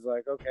to. Is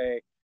like,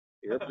 okay,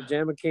 you're a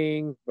pajama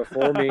king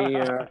before me.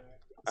 I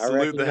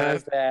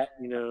recognize that.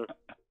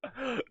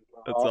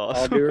 That's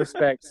awesome. All due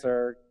respect,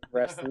 sir.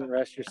 Rest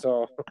your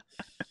soul.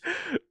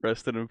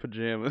 Resting in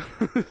pajamas.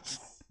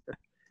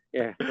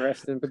 Yeah,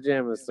 rest in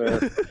pajamas,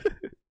 sir.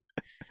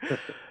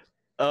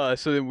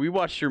 So then we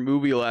watched your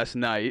movie last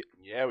night.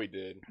 Yeah, we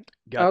did.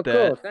 Got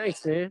that. Cool.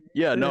 Thanks, man.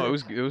 Yeah, no, it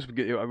was good.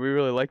 We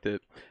really liked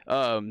it.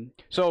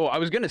 So I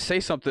was gonna say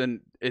something.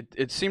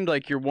 It seemed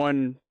like your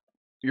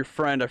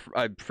friend,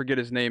 I forget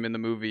his name in the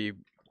movie.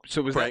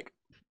 So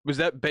was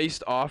that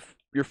based off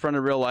your friend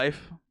in real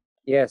life?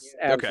 Yes,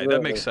 absolutely. Okay,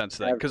 that makes sense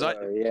then, because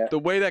the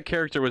way that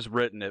character was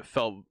written, it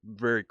felt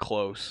very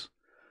close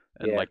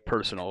and like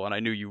personal, and I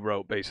knew you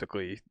wrote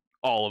basically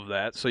all of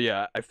that. So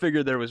yeah, I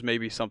figured there was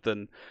maybe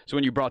something. So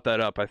when you brought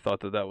that up, I thought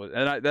that was,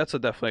 and that's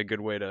definitely a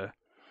good way to,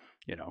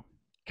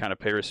 kind of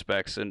pay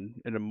respects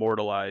and an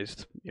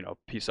immortalized,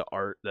 piece of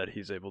art that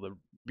he's able to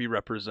be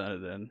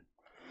represented in.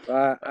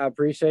 I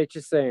appreciate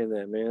you saying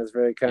that, man. It's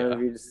very kind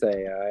of you to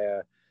say.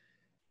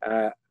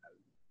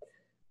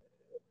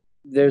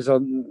 There's a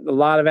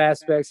lot of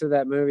aspects of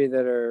that movie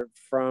that are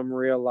from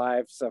real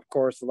life. So of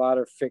course, a lot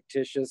are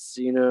fictitious,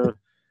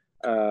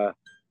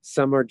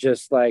 some are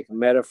just like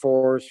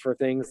metaphors for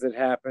things that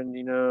happened,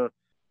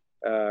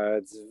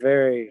 it's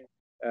very,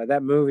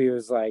 that movie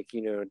was like,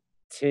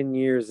 10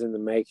 years in the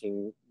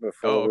making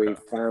before we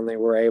finally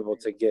were able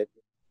to get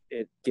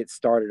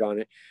started on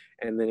it.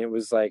 And then it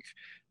was like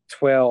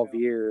 12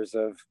 years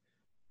of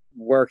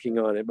working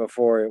on it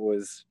before it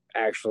was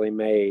actually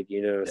made,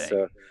 Dang.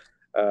 So,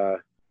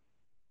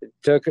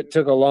 it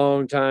took a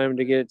long time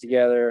to get it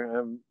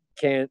together.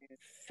 Can't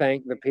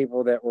thank the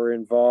people that were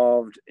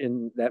involved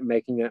in that,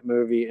 making that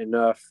movie,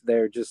 enough.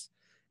 They're just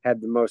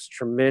had the most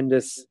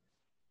tremendous,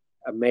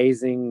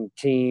 amazing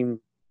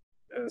team,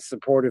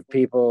 supportive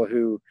people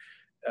who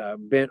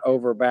bent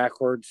over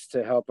backwards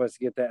to help us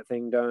get that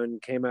thing done,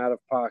 came out of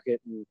pocket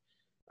and,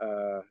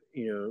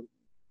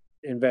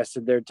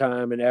 invested their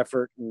time and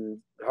effort and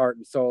heart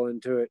and soul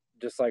into it,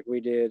 just like we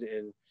did.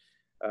 And,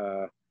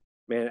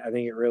 man, I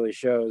think it really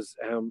shows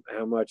how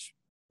much,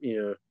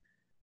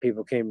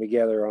 people came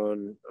together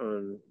on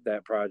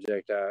that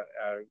project.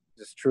 I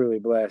just truly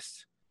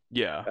blessed.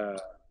 Yeah.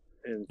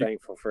 And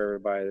thankful for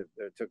everybody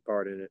that took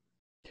part in it.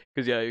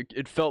 Because it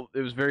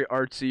was very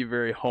artsy,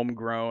 very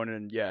homegrown,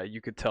 and you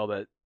could tell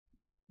that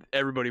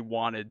everybody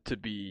wanted to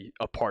be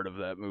a part of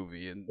that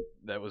movie, and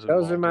that was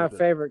those are my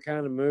favorite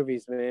kind of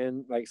movies,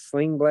 man. Like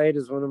Sling Blade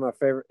is one of my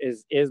favorite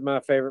is my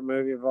favorite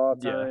movie of all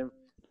time.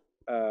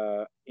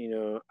 I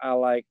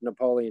like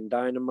Napoleon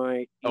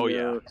Dynamite.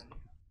 Yeah.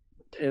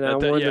 And I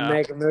wanted to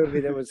make a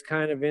movie that was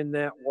kind of in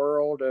that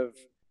world of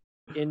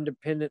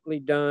independently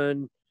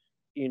done,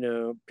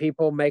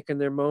 people making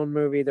their own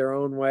movie their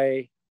own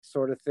way,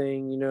 sort of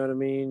thing. You know what I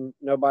mean?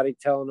 Nobody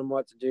telling them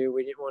what to do.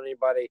 We didn't want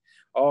anybody,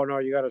 oh no,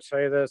 you got to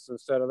say this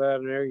instead of that,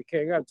 and there you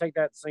got to take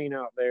that scene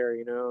out there,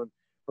 and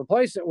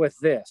replace it with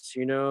this.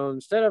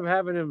 Instead of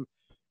having him,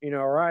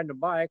 riding a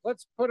bike,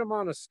 let's put him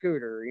on a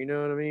scooter. You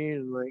know what I mean?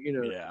 And like,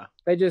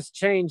 they just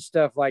change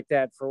stuff like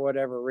that for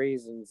whatever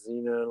reasons.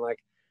 Like,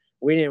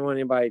 we didn't want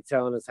anybody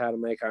telling us how to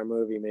make our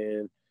movie,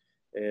 man.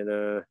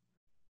 And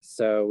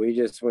so we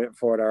just went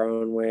for it our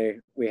own way.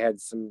 We had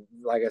some,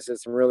 like I said,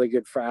 some really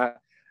good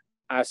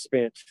I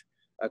spent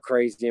a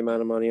crazy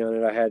amount of money on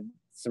it. I had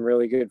some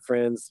really good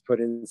friends put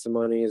in some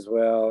money as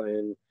well.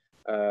 And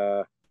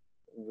the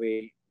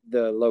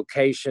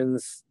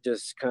locations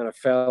just kind of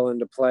fell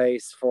into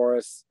place for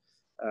us.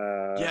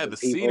 The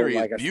scenery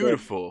is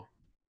beautiful.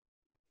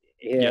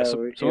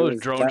 Some of those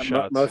drone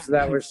shots. Most of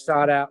that was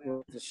shot out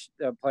in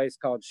a place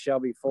called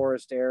Shelby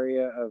Forest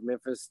area of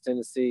Memphis,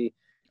 Tennessee.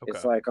 Okay.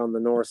 It's like on the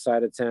north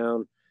side of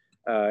town.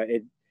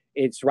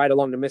 It's right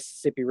along the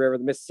Mississippi River.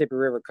 The Mississippi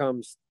River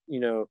comes,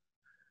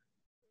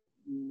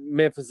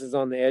 Memphis is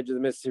on the edge of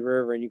the Mississippi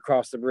River, and you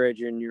cross the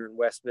bridge and you're in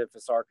West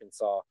Memphis,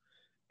 Arkansas.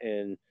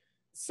 And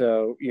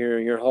so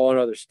you're a whole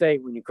other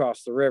state when you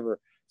cross the river.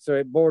 So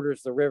it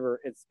borders the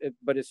river.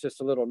 But it's just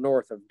a little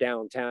north of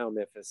downtown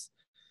Memphis.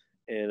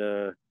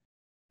 And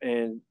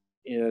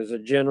there's a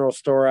general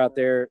store out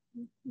there.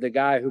 The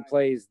guy who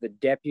plays the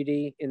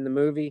deputy in the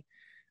movie,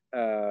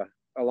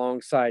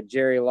 alongside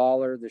Jerry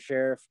Lawler, the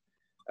sheriff,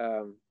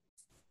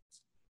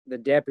 the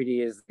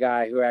deputy is the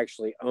guy who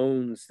actually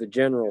owns the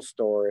general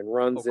store and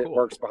runs it,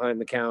 works behind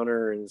the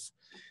counter, and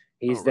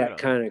he's that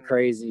kind of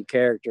crazy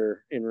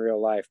character in real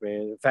life,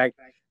 man. In fact,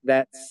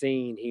 that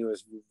scene, he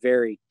was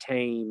very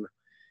tame.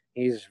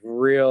 He's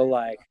real,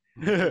 like,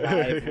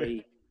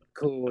 lively,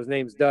 cool. His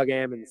name's Doug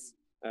Ammons.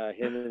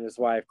 Him and his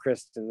wife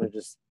Kristen, they're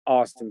just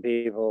awesome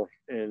people,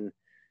 and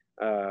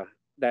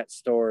that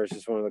store is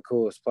just one of the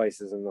coolest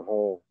places in the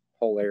whole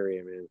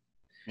area,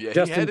 man.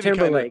 Justin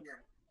Timberlake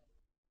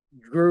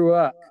grew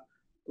up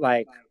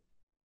like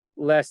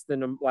less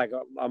than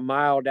a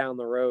mile down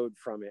the road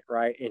from it,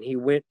 right? And he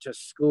went to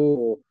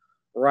school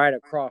right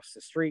across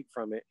the street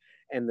from it.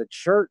 And the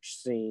church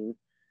scene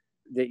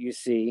that you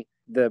see,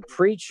 the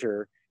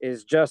preacher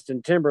is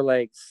Justin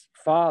Timberlake's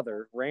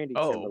father, Randy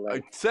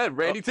Timberlake. I said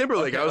Randy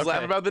Timberlake. I was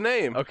laughing about the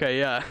name. Okay,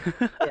 yeah.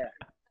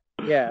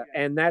 Yeah,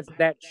 and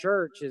that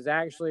church is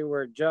actually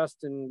where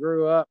Justin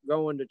grew up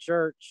going to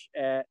church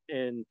at,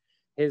 and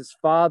his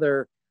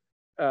father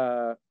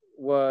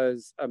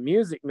was a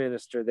music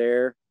minister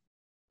there,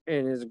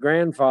 and his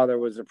grandfather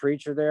was a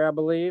preacher there, I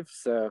believe.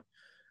 So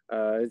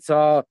it's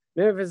all,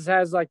 Memphis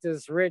has like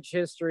this rich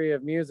history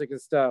of music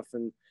and stuff,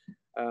 and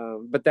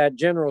but that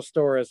general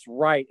store is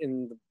right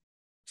in the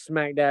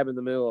smack dab in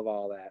the middle of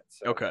all that.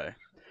 So. Okay.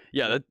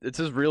 Yeah, it's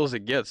as real as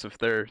it gets. If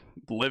they're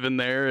living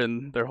there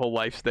and their whole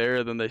life's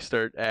there, then they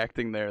start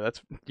acting there.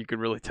 You can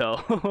really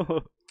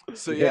tell.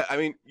 So yeah, I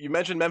mean, you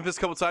mentioned Memphis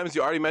a couple times.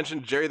 You already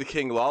mentioned Jerry the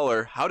King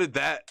Lawler. How did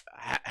that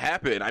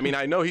happen? I mean,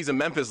 I know he's a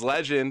Memphis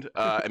legend,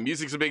 and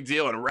music's a big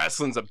deal, and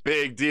wrestling's a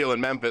big deal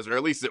in Memphis, or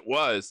at least it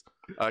was.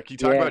 Can you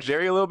talk about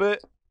Jerry a little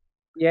bit?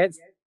 Yeah, it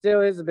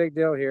still is a big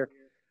deal here.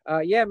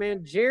 Yeah,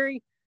 man,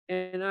 Jerry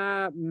and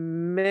I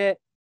met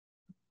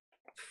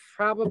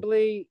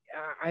probably.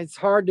 It's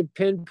hard to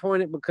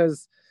pinpoint it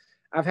because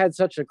I've had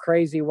such a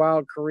crazy,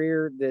 wild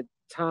career that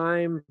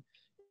time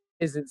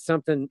isn't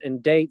something,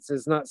 and dates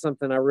is not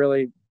something I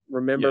really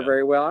remember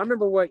very well. I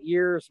remember what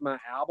years my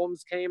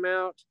albums came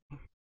out,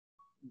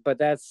 but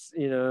that's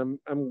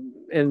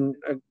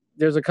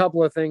there's a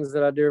couple of things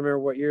that I do remember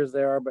what years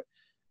they are. But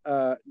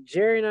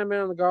Jerry and I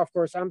met on the golf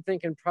course. I'm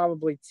thinking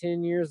probably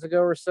 10 years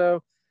ago or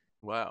so.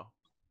 Wow.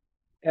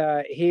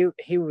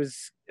 He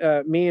was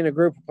me and a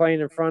group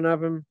playing in front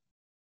of him,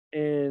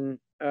 and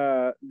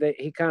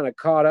he kind of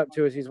caught up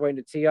to us. He's waiting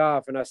to tee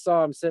off, and I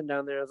saw him sitting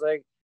down there. I was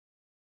like,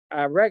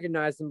 I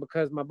recognized him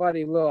because my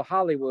buddy Lil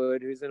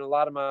Hollywood, who's in a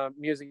lot of my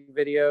music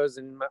videos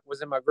and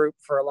was in my group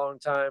for a long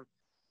time,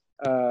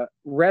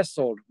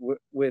 wrestled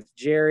with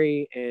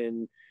Jerry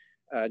and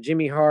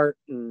Jimmy Hart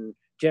and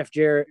Jeff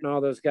Jarrett and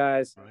all those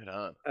guys.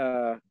 Right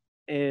on.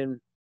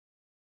 And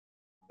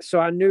so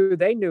I knew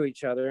they knew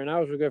each other, and I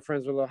was good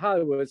friends with Lil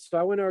Hollywood. So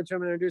I went over to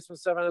him and introduced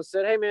myself, and I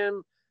said, "Hey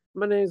man,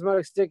 my name's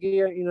Muck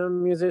Sticky, I'm a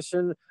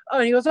musician." Oh,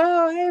 and he goes,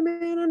 "Oh, hey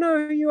man, I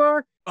know who you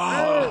are.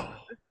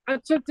 I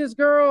took this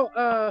girl,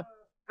 I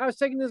was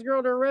taking this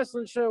girl to a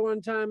wrestling show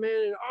one time,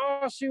 man, and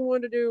all she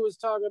wanted to do was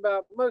talk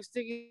about Muck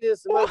Sticky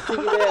this and Muck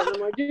Sticky that." And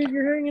I'm like, "Dude,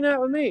 you're hanging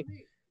out with me."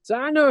 So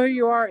I know who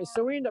you are. And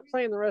so we ended up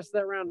playing the rest of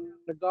that round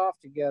of golf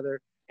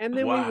together. And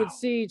then we would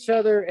see each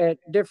other at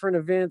different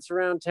events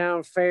around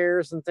town,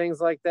 fairs and things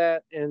like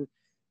that. And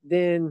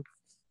then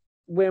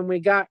when we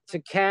got to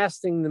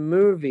casting the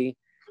movie,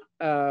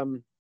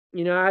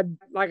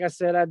 like I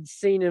said, I'd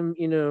seen him,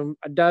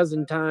 a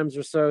dozen times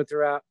or so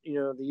throughout,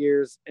 the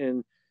years.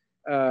 And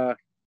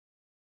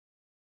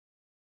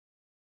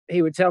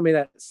he would tell me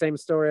that same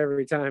story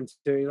every time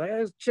too. He's like,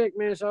 "This chick,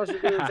 man, all she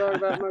do is talk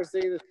about most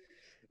of this."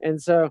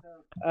 And so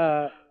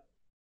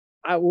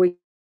we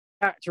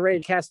got to ready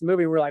to cast the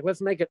movie. We're like,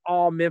 let's make it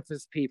all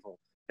Memphis people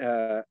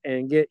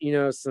and get,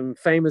 some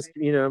famous,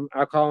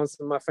 I'll call them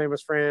some of my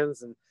famous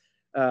friends. And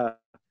I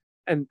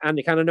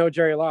kind of know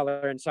Jerry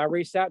Lawler. And so I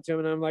reached out to him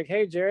and I'm like,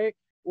 "Hey, Jerry,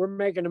 we're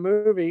making a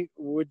movie.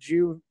 Would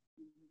you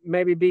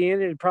maybe be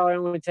in it? It'd probably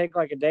only take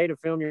like a day to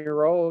film your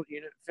role,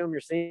 film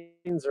your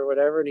scenes or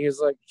whatever." And he was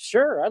like,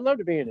 "Sure, I'd love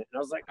to be in it." And I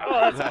was like, "Oh,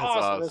 that's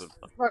awesome.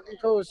 That's fucking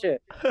cool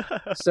shit."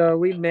 So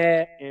we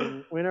met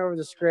and went over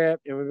the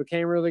script and we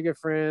became really good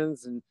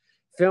friends and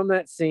filmed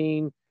that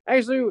scene.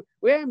 Actually,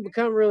 we haven't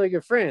become really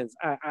good friends.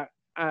 I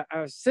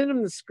sent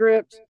him the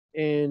script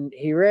and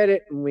he read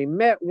it and we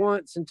met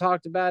once and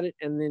talked about it.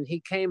 And then he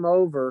came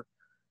over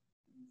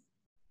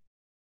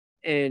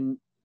and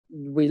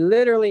we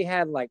literally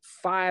had like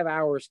 5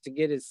 hours to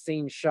get his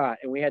scene shot.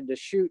 And we had to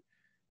shoot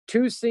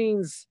 2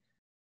 scenes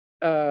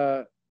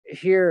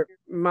here at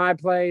my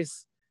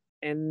place.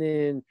 And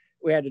then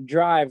we had to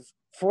drive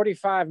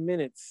 45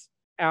 minutes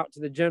out to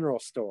the general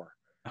store.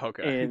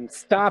 Okay. And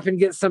stop and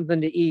get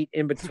something to eat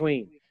in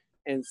between.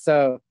 And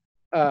so,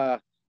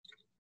 and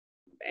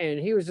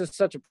he was just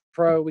such a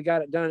pro. We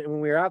got it done. And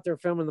when we were out there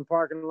filming the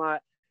parking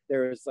lot,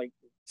 there was like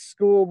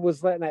school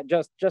was letting out,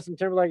 Justin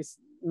Timberlake's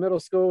middle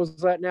school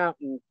was letting out,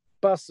 and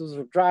buses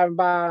were driving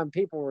by and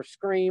people were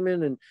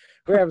screaming, and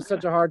we were having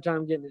such a hard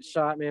time getting it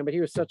shot, man. But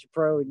he was such a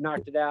pro. He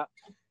knocked it out.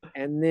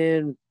 And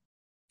then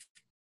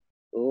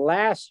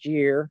last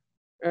year,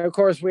 of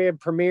course, we had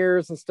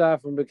premieres and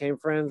stuff and became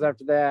friends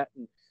after that.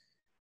 And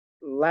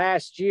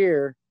last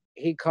year,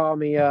 he called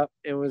me up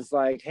and was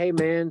like, "Hey,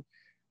 man,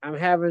 I'm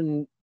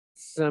having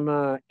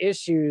some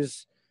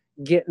issues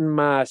getting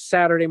my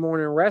Saturday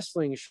morning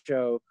wrestling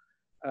show,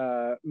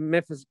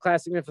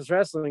 Classic Memphis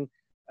Wrestling,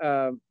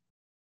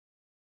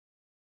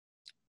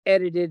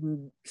 edited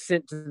and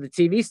sent to the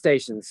TV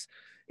stations.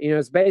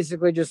 It's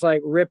basically just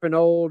like ripping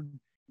old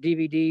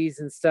DVDs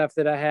and stuff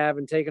that I have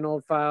and taking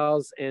old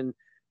files and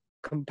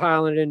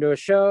compiling it into a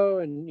show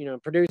and,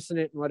 producing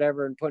it and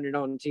whatever and putting it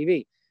on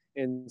TV."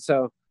 And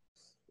so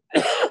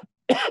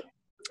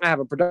I have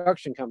a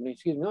production company.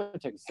 Excuse me. I'm going to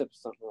take a sip of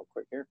something real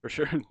quick here. For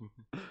sure.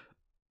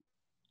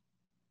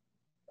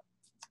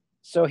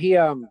 So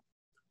I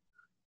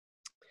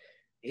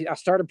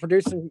started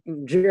producing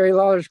Jerry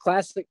Lawler's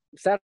classic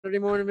Saturday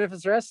morning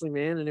Memphis Wrestling,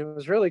 man. And it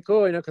was really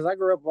cool, because I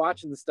grew up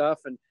watching the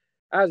stuff and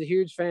I was a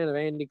huge fan of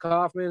Andy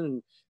Kaufman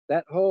and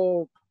that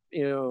whole,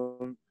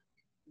 duel,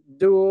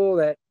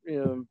 that,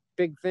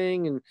 big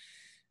thing. And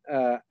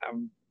I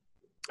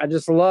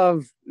just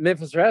love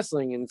Memphis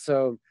Wrestling. And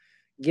so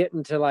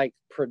getting to like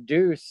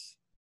produce,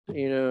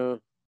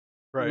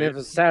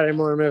 Memphis Saturday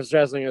morning Memphis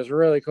Wrestling was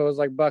really cool. It was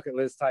like bucket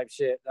list type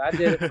shit. I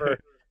did it for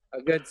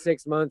a good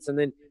 6 months, and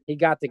then he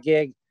got the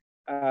gig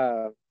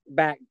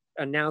back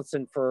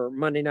announcing for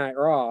Monday Night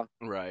Raw.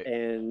 Right.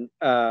 And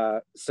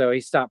so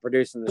he stopped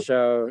producing the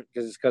show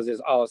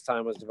because all his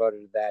time was devoted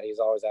to that. He was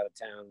always out of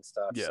town and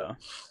stuff. Yeah.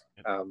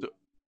 So,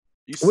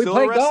 you still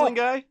a wrestling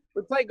guy?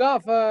 We played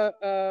golf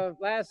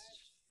last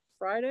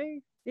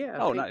Friday. Yeah.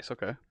 Oh, nice.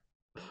 Okay.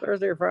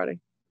 Thursday or Friday.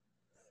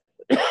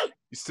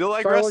 You still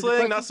like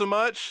wrestling? Not so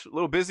much? A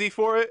little busy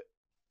for it?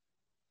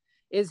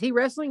 Is he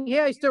wrestling?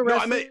 Yeah, he's still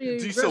wrestling. Do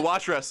you still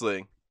watch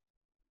wrestling?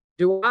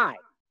 Do I?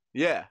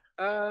 Yeah.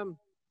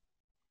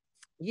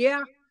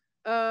 Yeah.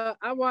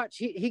 I watched.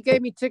 He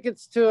gave me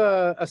tickets to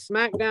a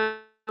SmackDown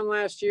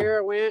last year.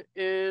 I went,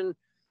 and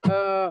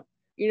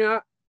you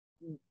know,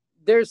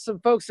 there's some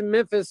folks in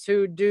Memphis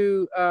who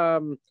do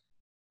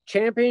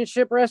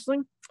championship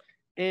wrestling,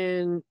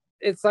 and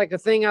it's like a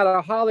thing out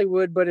of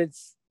Hollywood, but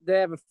they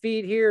have a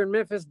feed here in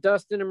Memphis.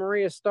 Dustin and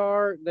Maria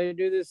Starr, they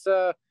do this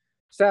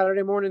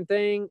Saturday morning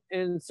thing,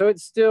 and so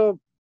it's still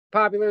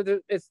popular.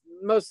 It's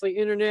mostly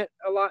internet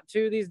a lot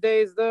too these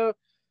days, though.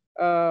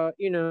 So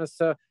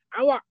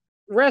I watch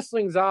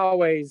wrestling's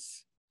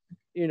always,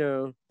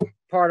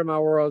 part of my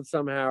world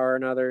somehow or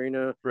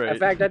another. Right. In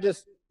fact,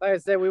 like I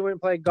said, we went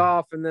and played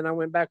golf, and then I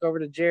went back over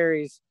to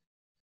Jerry's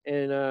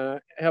and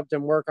helped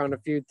him work on a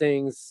few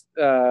things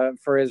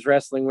for his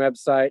wrestling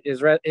website.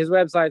 His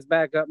website's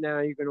back up now.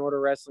 You can order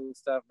wrestling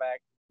stuff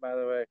back, by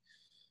the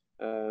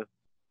way.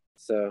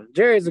 So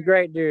Jerry's a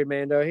great dude,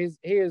 man. Though he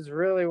is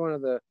really one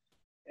of the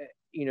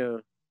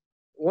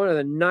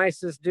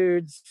nicest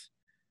dudes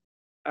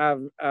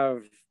I've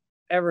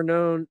ever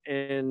known,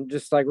 and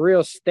just like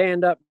real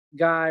stand-up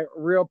guy,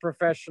 real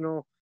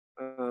professional,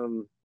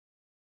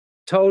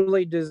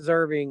 totally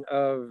deserving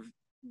of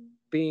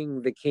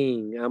being the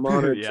king. I'm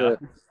honored Yeah.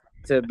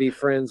 to be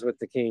friends with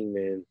the king,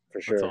 man,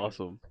 for sure. That's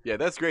awesome. Yeah,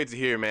 that's great to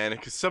hear, man.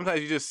 Because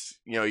sometimes you just,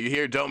 you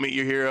hear "Don't meet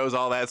your heroes,"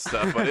 all that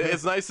stuff. But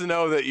it's nice to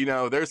know that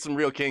there's some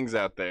real kings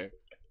out there.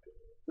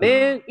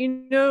 Man,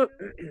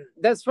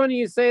 that's funny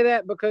you say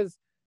that, because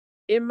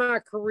in my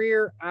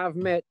career, I've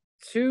met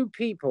two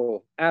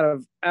people out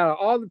of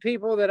all the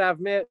people that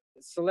I've met,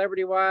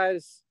 celebrity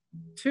wise,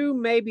 two,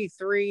 maybe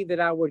three, that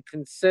I would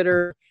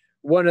consider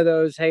one of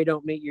those, hey,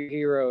 don't meet your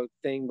hero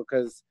thing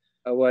because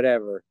of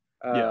whatever.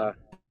 Yeah.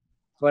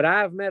 But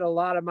I've met a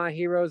lot of my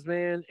heroes,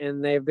 man,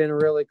 and they've been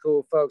really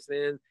cool folks,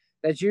 man.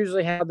 That's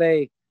usually how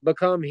they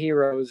become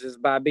heroes, is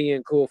by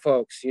being cool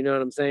folks. You know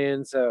what I'm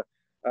saying? So,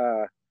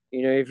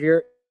 if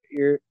your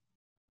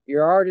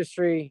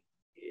artistry,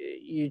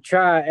 you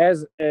try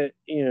as as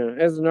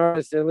an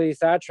artist, at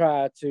least I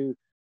try to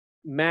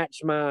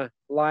match my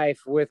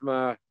life with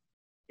my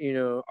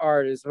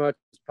art as much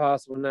as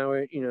possible. Now,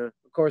 of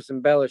course,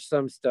 embellish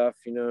some stuff.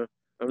 I'm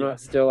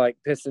not still like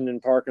pissing in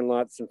parking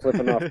lots and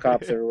flipping off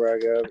cops everywhere I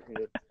go.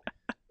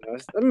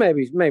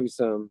 Maybe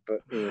some,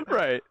 but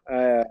Right.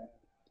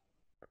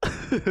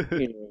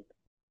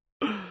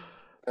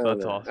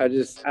 That's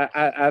awesome.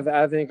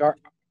 I think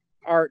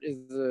art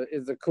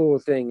is a cool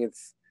thing.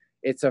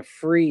 It's a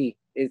free.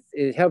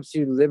 It helps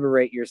you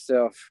liberate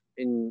yourself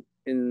in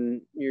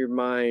your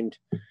mind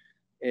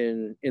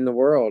and in the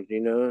world.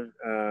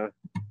 I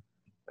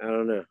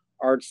don't know.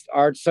 Art's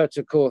such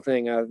a cool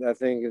thing. I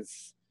think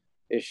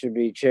it should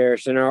be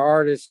cherished, and our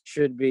artists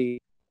should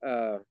be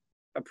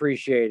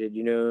appreciated.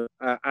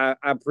 I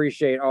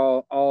appreciate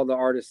all the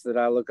artists that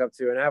I look up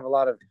to, and I have a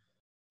lot of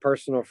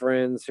personal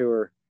friends who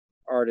are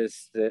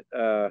artists that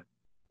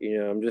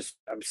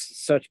I'm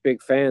such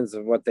big fans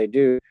of what they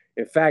do.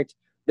 In fact,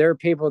 there are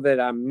people that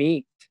I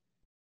meet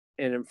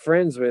and I'm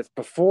friends with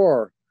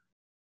before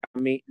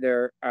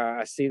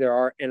I see their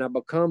art, and I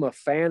become a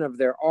fan of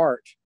their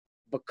art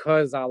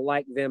because I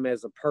like them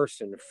as a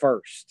person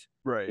first.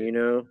 Right.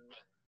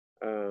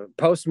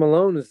 Post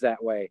Malone is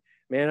that way,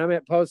 man.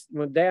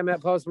 When Dad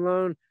met Post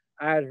Malone,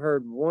 I had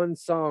heard one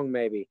song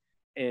maybe,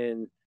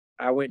 and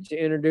I went to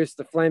introduce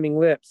the Flaming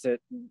Lips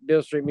at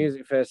Beale Street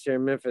Music Fest here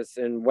in Memphis,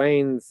 and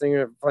Wayne, the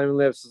singer of Flaming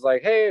Lips, was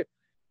like, "Hey,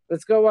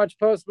 let's go watch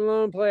Post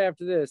Malone play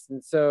after this."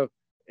 And so,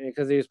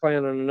 because he was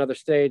playing on another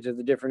stage at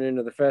the different end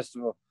of the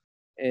festival,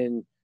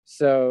 and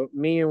so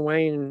me and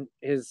Wayne and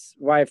his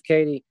wife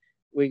Katie,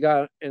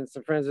 and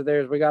some friends of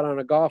theirs, we got on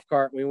a golf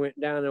cart and we went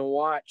down and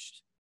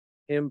watched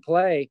him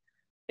play.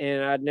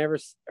 And I'd never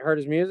heard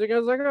his music. I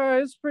was like, "Oh,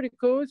 it's pretty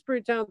cool. It's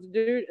pretty talented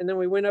dude." And then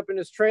we went up in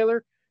his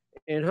trailer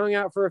and hung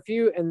out for a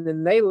few, and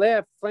then they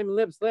left. Flaming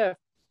Lips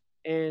left,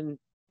 and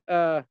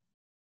I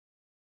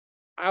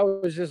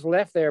was just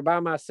left there by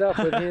myself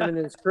with him and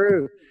his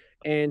crew.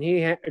 And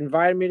he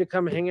invited me to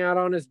come hang out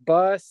on his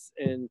bus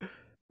and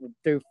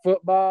do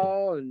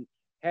football and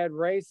had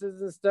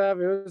races and stuff.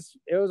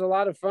 It was a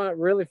lot of fun,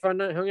 really fun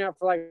night. Hung out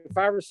for like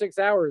 5 or 6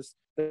 hours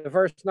the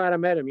first night I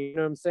met him. You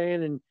know what I'm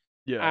saying? And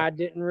I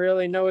didn't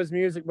really know his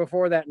music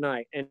before that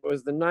night. And it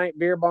was the night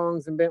Beer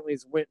Bongs and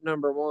Bentleys went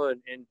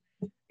 #1. And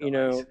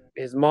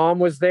his mom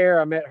was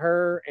there. I met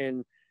her,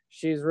 and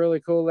she's a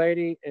really cool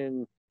lady.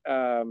 And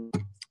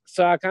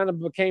so I kind of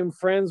became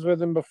friends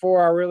with him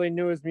before I really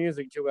knew his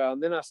music too well.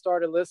 And then I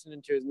started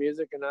listening to his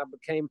music, and I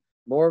became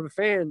more of a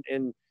fan.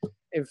 And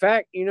in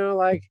fact,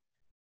 like,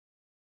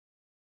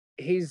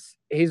 he's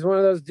one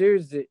of those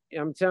dudes that,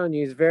 I'm telling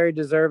you, he's very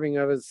deserving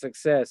of his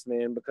success,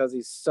 man, because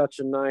he's such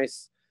a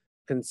nice,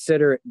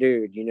 considerate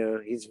dude.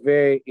 He's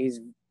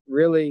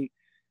really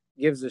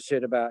gives a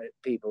shit about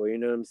people. You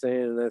know what I'm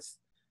saying? And that's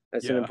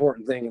an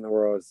important thing in the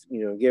world, is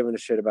giving a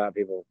shit about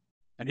people.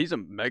 And he's a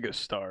mega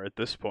star at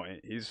this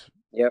point. He's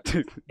he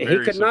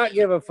could not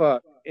give a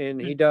fuck,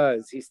 and he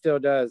does. He still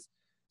does.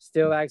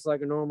 Still acts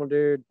like a normal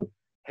dude.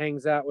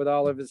 Hangs out with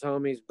all of his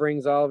homies.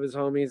 Brings all of his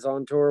homies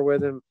on tour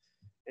with him.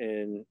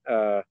 and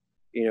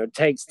it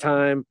takes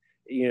time,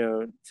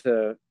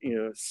 to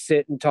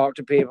sit and talk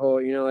to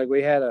people. Like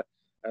we had a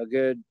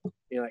good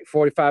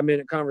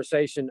 45-minute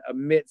conversation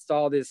amidst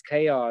all this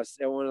chaos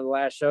at one of the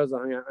last shows I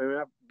hung out. I mean,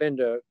 I've been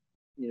to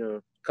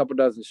a couple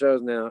dozen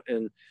shows now,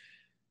 and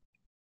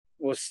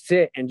we'll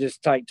sit and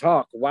just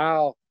talk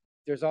while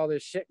there's all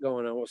this shit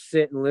going on. We'll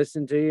sit and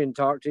listen to you and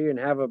talk to you and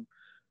have a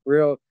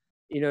real,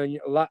 a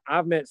lot.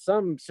 I've met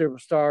some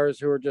superstars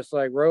who are just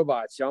like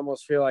robots. You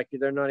almost feel like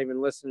they're not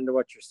even listening to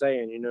what you're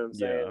saying. You know what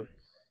I'm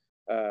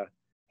saying?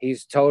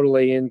 He's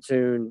totally in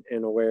tune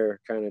and aware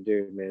kind of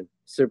dude, man.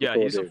 Super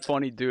cool he's dude. a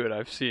funny dude.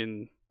 I've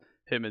seen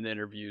him in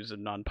interviews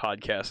and on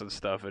podcasts and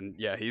stuff, and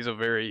yeah, he's a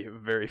very,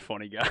 very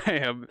funny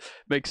guy.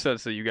 Makes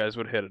sense that you guys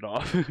would hit it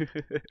off.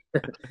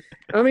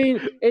 I mean,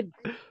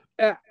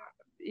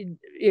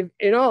 if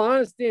in all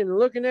honesty and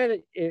looking at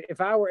it,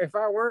 if I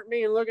weren't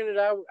me and looking at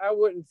it, I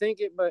wouldn't think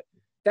it. But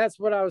that's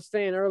what I was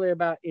saying earlier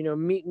about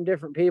meeting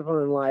different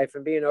people in life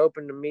and being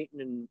open to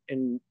meeting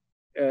and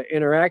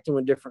interacting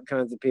with different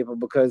kinds of people,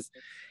 because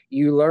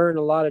you learn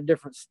a lot of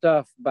different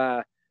stuff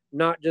by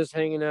not just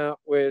hanging out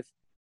with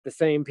the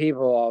same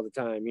people all the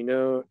time,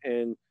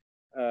 and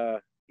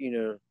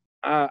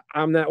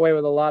I'm that way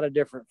with a lot of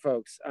different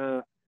folks.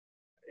 I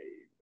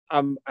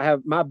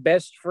have my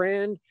best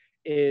friend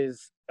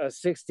is a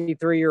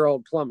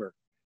 63-year-old plumber.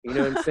 You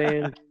know what I'm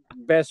saying?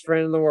 Best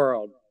friend in the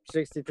world.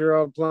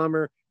 63-year-old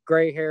plumber,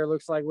 gray hair,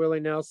 looks like Willie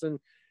Nelson.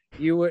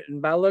 You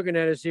wouldn't, by looking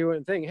at us, you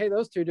wouldn't think, hey,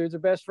 those two dudes are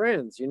best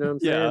friends. You know what I'm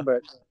saying?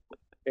 But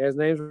his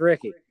name's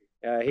Ricky.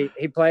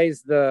 He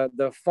plays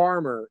the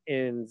farmer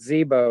in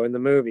Zebo in the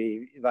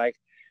movie. Like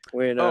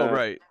when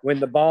when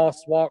the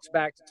boss walks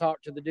back to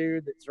talk to the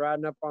dude that's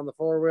riding up on the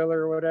 4-wheeler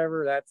or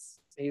whatever,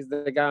 he's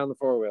the guy on the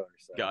 4-wheeler.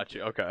 So.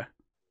 Gotcha. Okay.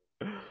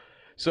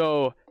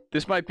 So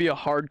this might be a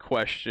hard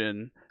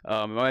question.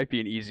 It might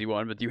be an easy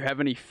one, but do you have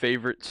any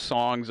favorite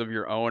songs of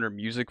your own or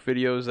music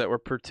videos that were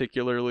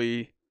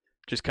particularly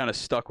just kind of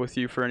stuck with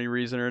you for any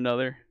reason or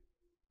another?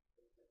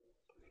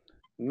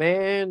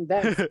 Man,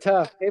 that's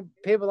tough.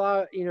 People,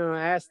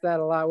 ask that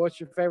a lot. What's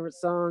your favorite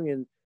song?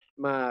 And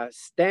my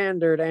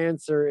standard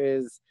answer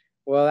is,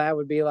 well, that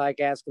would be like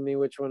asking me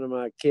which one of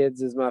my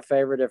kids is my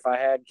favorite if I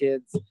had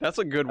kids. That's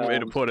a good way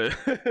to put it.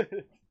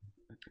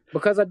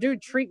 Because I do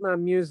treat my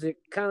music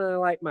kind of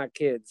like my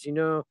kids.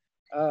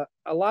 A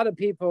lot of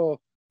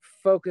people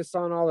focus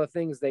on all the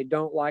things they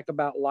don't like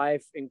about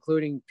life,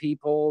 including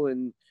people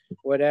and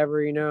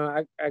whatever.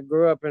 I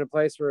grew up in a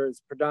place where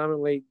it's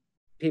predominantly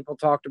people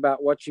talked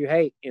about what you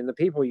hate and the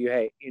people you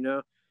hate,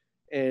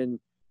 and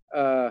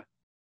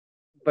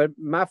but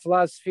my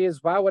philosophy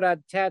is, why would I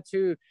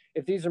tattoo,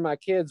 if these are my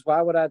kids,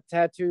 why would I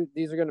tattoo,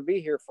 these are going to be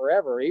here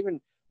forever.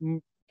 Even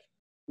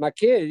my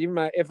kids,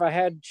 if I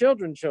had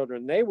children,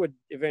 they would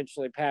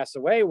eventually pass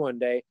away one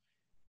day,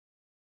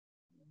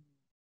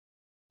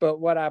 but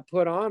what I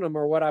put on them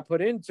or what I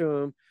put into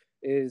them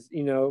is,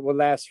 will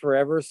last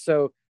forever.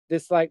 So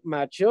this, like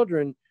my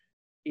children,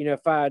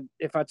 if I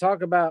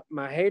talk about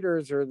my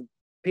haters or the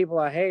people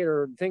I hate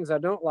or things I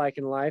don't like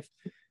in life,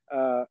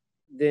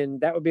 then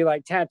that would be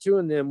like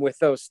tattooing them with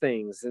those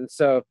things. And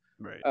so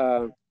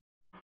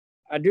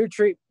I do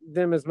treat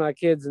them as my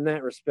kids in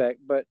that respect.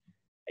 But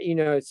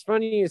it's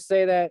funny you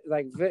say that.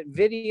 Like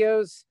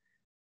videos,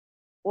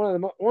 one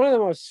of the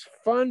most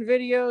fun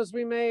videos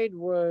we made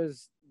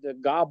was the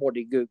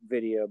Gobbledygook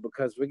video,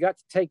 because we got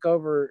to take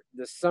over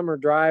the Summer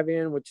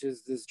Drive-In, which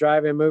is this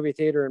drive-in movie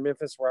theater in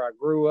Memphis where I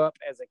grew up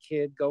as a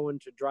kid going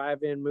to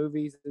drive-in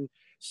movies, and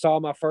saw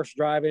my first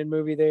drive-in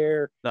movie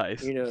there.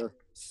 Nice.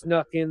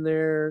 Snuck in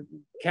there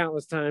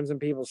countless times in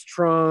people's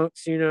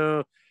trunks.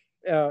 I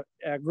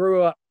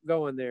grew up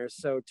going there,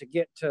 so to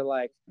get to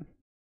like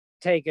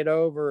take it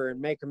over and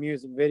make a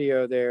music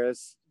video there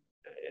is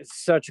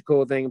such a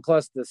cool thing. And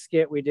plus the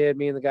skit we did,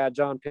 me and the guy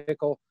John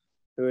Pickle,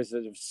 who is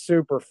a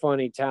super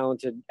funny,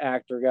 talented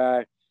actor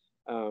guy,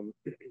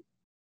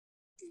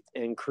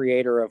 and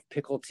creator of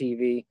Pickle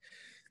TV.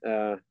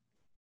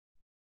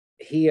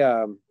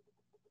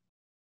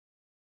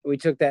 We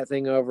took that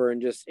thing over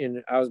and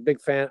I was a big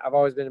fan. I've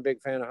always been a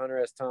big fan of Hunter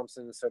S.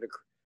 Thompson. So to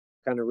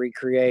kind of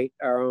recreate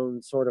our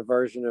own sort of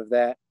version of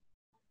that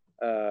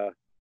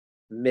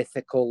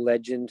mythical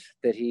legend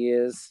that he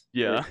is.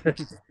 Yeah.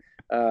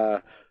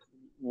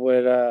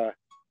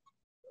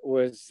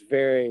 Was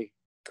very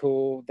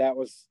cool. That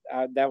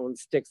one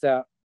sticks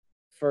out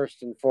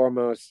first and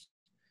foremost.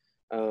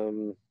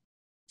 The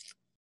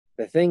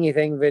Thingy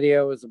Thing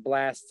video was a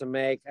blast to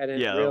make. I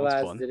didn't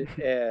realize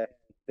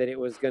that it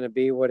was going to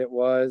be what it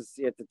was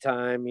at the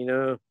time.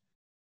 It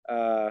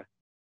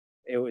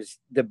was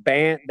the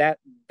band,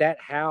 that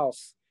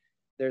house.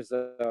 There's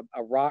a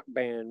rock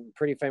band,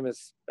 pretty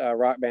famous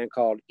rock band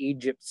called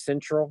Egypt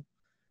Central.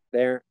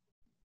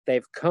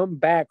 They've come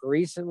back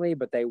recently,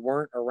 but they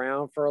weren't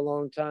around for a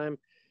long time.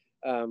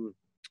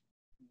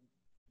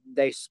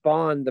 They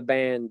spawned the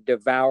band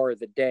Devour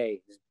the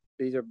Day.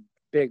 These are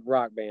big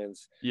rock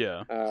bands.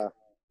 Yeah.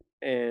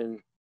 And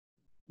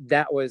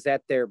that was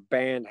at their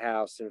band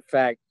house. In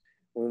fact,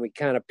 when we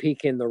kind of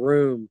peek in the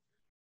room,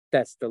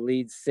 that's the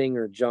lead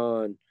singer,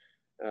 John,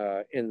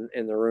 in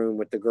the room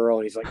with the girl,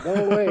 and he's like, "Go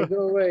away,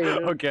 go away." You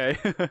know? Okay.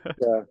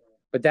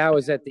 But that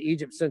was at the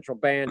Egypt Central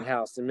Band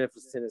House in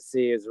Memphis,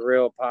 Tennessee. It's a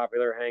real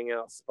popular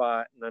hangout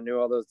spot, and I knew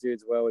all those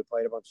dudes well. We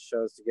played a bunch of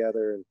shows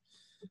together,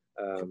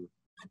 and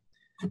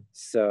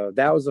so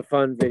that was a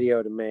fun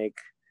video to make.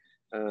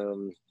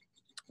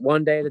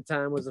 One Day at a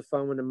Time was a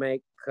fun one to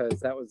make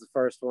because that was the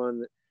first one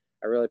that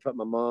I really put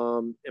my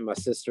mom and my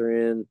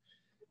sister in,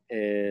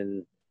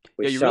 and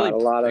we you shot really a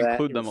lot of that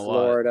include in them a lot.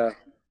 Florida.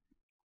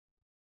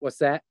 What's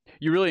that?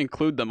 You really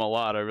include them a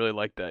lot. I really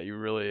like that. You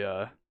really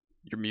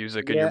your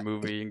music and your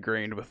movie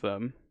ingrained with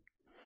them.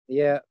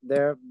 Yeah,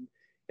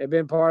 they've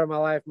been part of my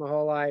life my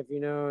whole life, you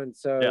know, and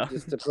so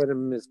just to put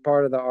them as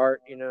part of the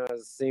art, you know, it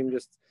seemed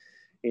just,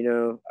 you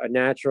know, a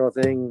natural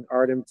thing.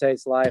 Art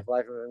imitates life,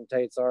 life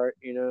imitates art,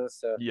 you know,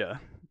 so yeah.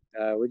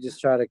 We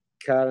just try to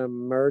kind of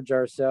merge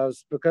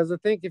ourselves, because I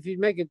think if you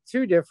make it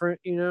too different,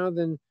 you know,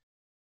 then,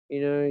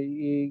 you know,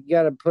 you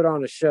got to put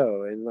on a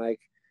show. And like,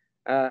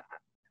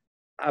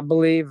 I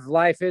believe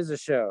life is a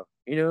show,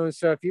 you know, and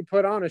so if you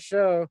put on a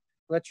show,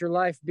 let your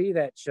life be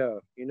that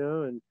show, you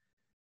know. And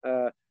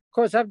of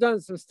course, I've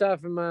done some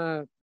stuff in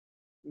my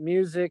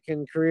music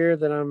and career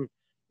that I'm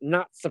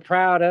not so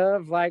proud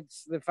of. Like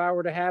if I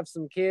were to have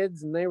some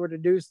kids and they were to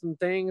do some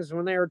things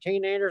when they were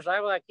teenagers,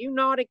 I'm like, "You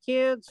naughty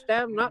kids,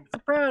 I'm not so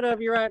proud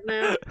of you right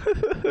now."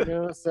 You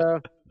know,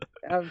 so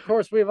of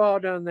course we've all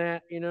done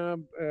that, you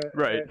know.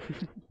 Right.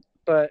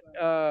 But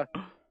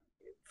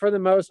for the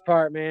most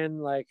part, man,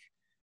 like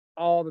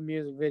all the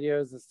music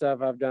videos and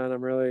stuff I've done,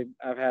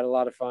 I've had a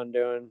lot of fun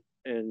doing.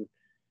 And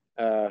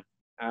I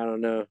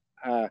don't know.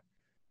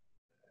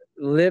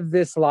 Live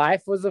This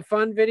Life was a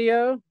fun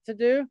video to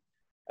do.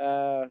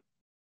 I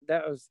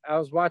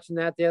was watching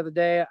that the other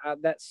day.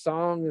 That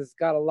song has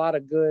got a lot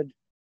of good,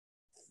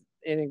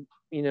 and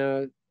you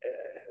know,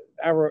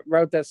 I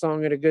wrote that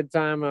song at a good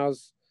time. I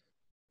was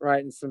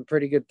writing some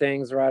pretty good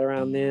things right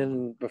around then.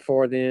 And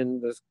before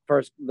then,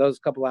 those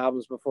couple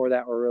albums before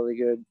that were really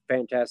good.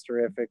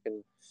 Fantasterific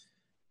and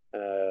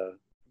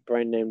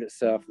Brain Named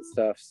Itself and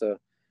stuff. So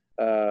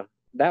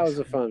that was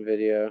a fun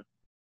video.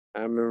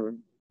 I remember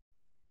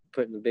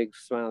putting the big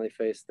smiley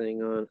face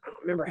thing on. I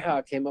don't remember how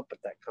I came up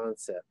with that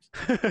concept.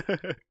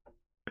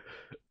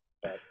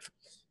 But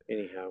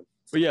anyhow.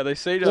 But yeah, they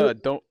say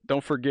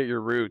don't forget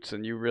your roots,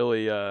 and you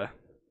really are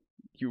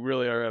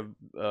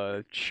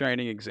a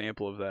shining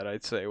example of that,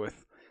 I'd say,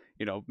 with,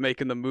 you know,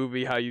 making the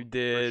movie how you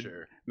did,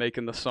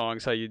 making the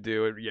songs how you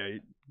do it. Yeah,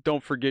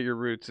 don't forget your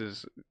roots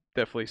is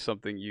definitely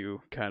something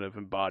you kind of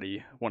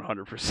embody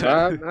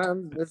 100%.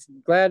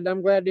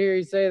 I'm glad to hear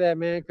you say that,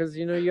 man, because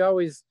you know you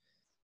always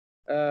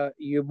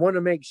you want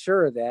to make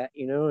sure of that,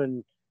 you know,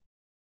 and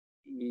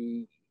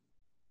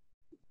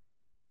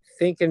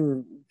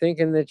thinking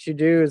that you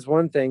do is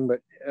one thing, but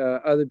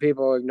other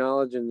people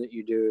acknowledging that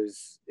you do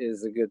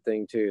is a good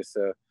thing too.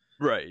 So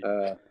right.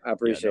 I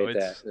appreciate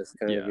that. That's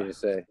kind of good to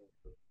say.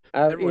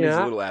 Everyone needs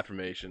a little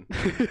affirmation.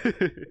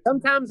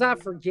 Sometimes I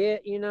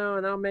forget, you know,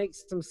 and I'll make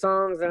some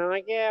songs and I'm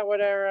like, yeah,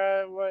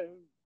 whatever.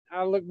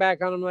 I'll look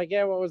back on them like,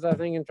 yeah, what was I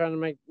thinking trying to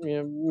make, you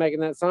know,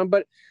 making that song?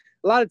 But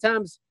a lot of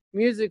times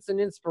music's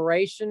an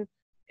inspiration.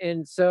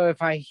 And so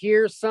if I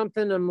hear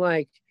something, I'm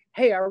like,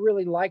 hey, I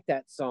really like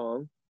that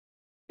song.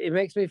 It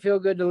makes me feel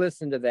good to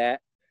listen to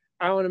that.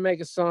 I want to make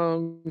a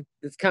song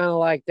that's kind of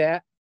like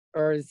that,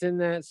 or it's in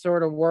that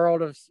sort of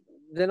world of,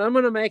 then I'm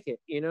going to make it,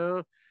 you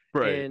know?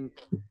 Right. And,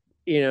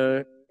 you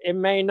know, it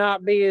may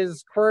not be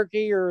as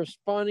quirky or as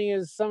funny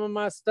as some of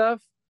my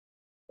stuff,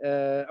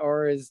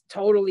 or as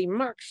totally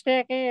muck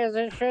sticky as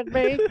it should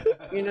be,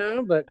 you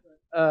know, but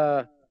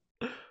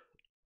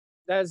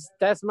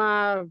that's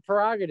my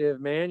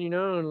prerogative, man, you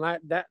know, and like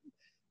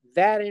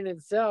that in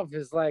itself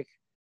is like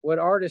what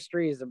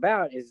artistry is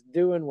about, is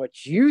doing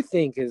what you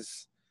think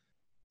is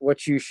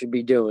what you should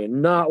be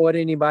doing, not what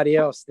anybody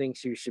else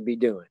thinks you should be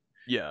doing.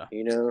 Yeah.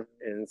 You know,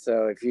 and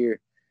so if you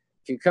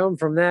come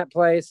from that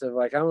place of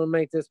like, I want to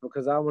make this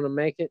because I want to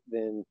make it,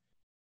 then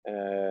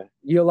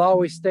you'll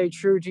always stay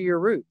true to your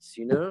roots,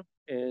 you know?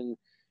 And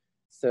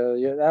so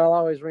that'll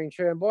always ring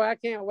true. And boy, I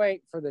can't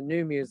wait for the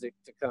new music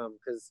to come,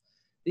 because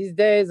these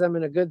days I'm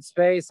in a good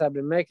space. I've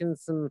been making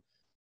some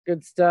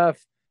good stuff,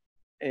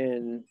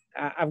 and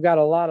I've got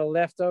a lot of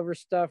leftover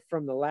stuff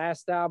from the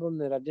last album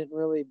that I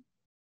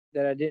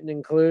didn't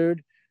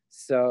include.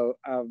 So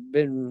I've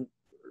been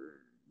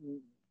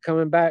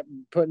coming back,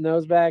 putting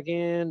those back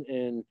in,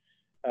 and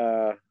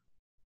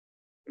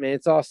man,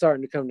 it's all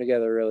starting to come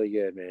together really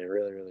good, man.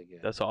 Really, really good.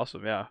 That's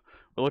awesome. Yeah,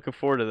 we're looking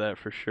forward to that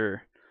for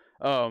sure.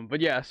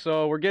 But yeah,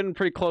 so we're getting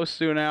pretty close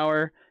to an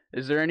hour.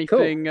 Is there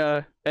anything,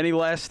 any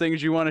last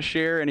things you want to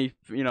share? Any,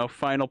 you know,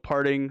 final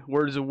parting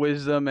words of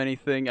wisdom?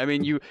 Anything? I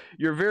mean,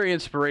 you're very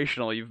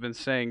inspirational. You've been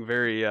saying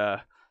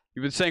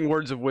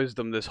words of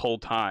wisdom this whole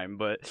time.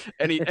 But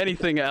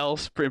anything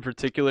else in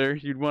particular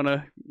you'd want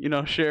to, you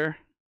know, share?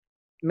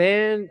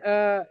 Man,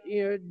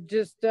 you know,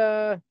 just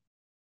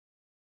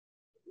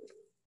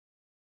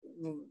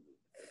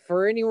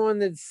for anyone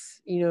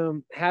that's, you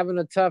know, having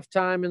a tough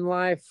time in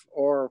life,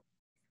 or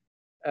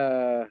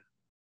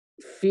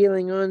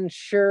feeling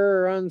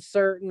unsure or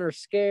uncertain or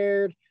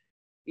scared,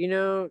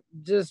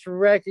 just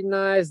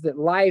recognize that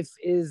life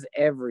is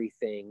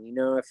everything.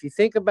 If you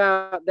think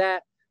about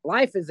that,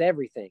 life is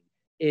everything.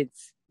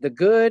 It's the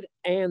good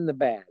and the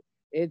bad.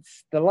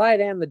 It's the light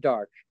and the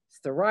dark. It's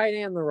the right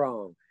and the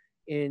wrong.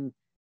 And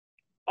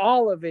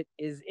all of it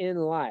is in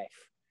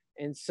life.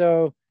 And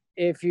so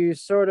if you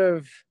sort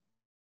of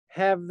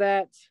have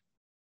that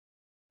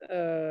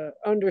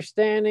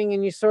understanding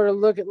and you sort of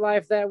look at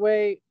life that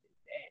way,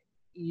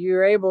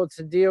 you're able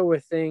to deal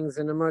with things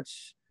in a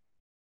much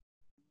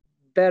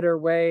better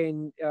way,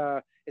 and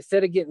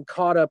instead of getting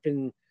caught up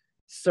in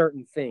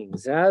certain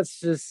things. That's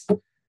just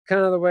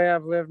kind of the way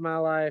I've lived my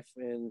life,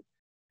 and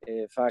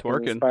if I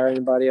can inspire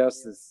anybody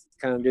else to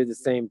kind of do the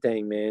same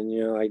thing, man,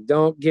 like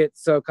don't get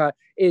so caught.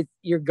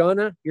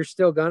 You're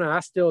still gonna, I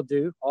still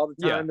do all the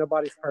time. Yeah.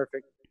 Nobody's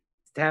perfect.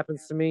 It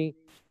happens to me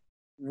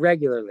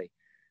regularly,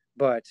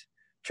 but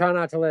try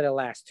not to let it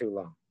last too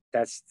long.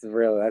 That's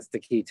the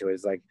key to it,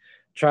 is like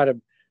try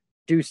to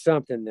do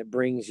something that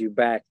brings you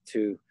back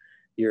to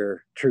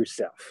your true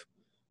self.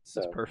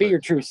 So be your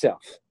true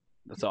self.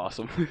 That's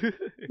awesome.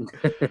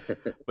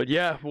 But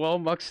yeah, well,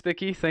 Muck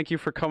Sticky, thank you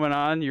for coming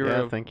on.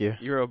 Thank you.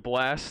 You're a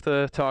blast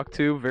to talk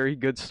to. Very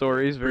good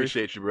stories.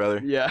 Appreciate you,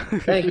 brother. Yeah.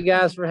 Thank you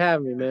guys for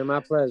having me, man. My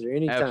pleasure.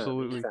 Anytime.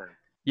 Absolutely. Anytime.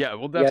 Yeah,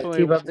 we'll definitely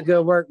keep up the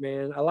good work,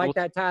 man. I like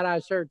that tie-dye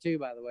shirt too,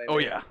 by the way. Oh,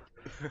 man.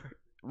 Yeah.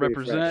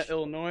 Represent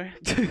Illinois.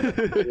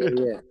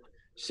 Yeah.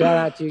 Shout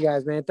out to you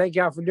guys, man. Thank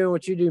y'all for doing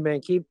what you do,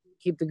 man. Keep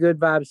the good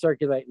vibes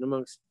circulating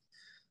amongst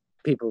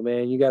people,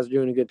 man. You guys are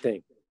doing a good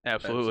thing.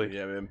 Absolutely.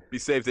 Yeah, man. Be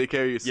safe. Take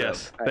care of yourself.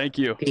 Yes. Thank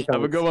you.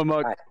 Have a good one,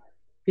 Muck.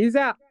 Peace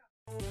out.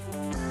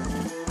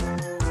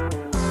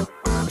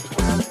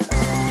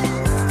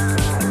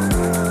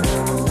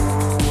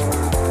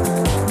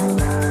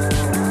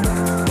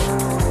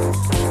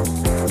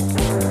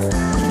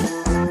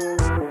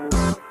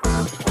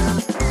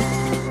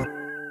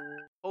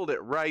 Hold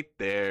it right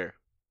there.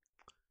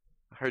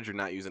 I heard you're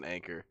not using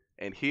Anchor,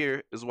 and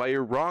here is why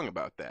you're wrong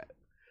about that.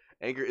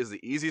 Anchor is the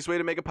easiest way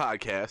to make a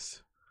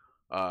podcast.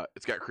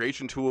 It's got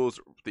creation tools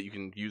that you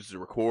can use to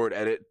record,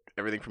 edit,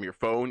 everything from your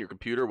phone, your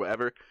computer,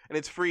 whatever. And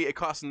it's free. It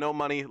costs no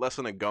money, less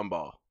than a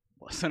gumball.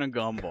 Less than a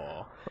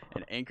gumball.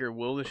 And Anchor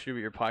will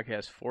distribute your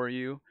podcast for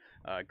you.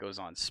 It goes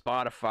on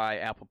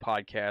Spotify, Apple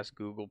Podcasts,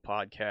 Google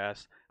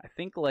Podcasts, I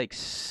think like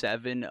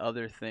 7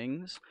 other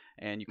things.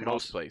 And you can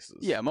most places.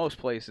 Yeah, most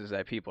places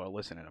that people are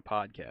listening to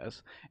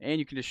podcasts. And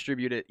you can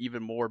distribute it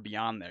even more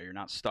beyond there. You're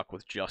not stuck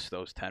with just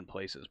those 10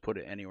 places. Put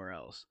it anywhere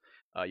else.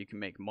 You can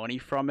make money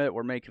from it.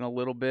 We're making a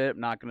little bit.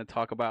 I'm not going to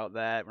talk about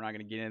that. We're not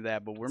going to get into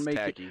that, but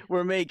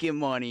we're making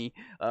money.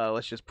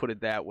 Let's just put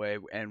it that way.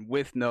 And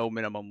with no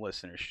minimum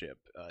listenership.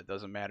 It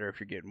doesn't matter if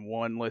you're getting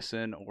 1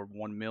 listen or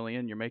 1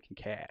 million. You're making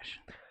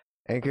cash.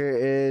 Anchor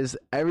is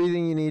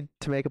everything you need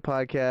to make a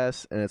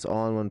podcast, and it's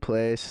all in one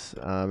place.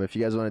 If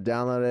you guys want to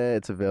download it,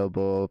 it's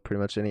available pretty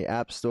much any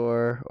app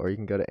store, or you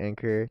can go to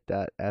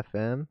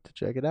anchor.fm to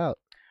check it out.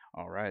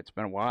 All right. It's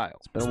been a while.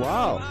 It's been a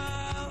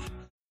while.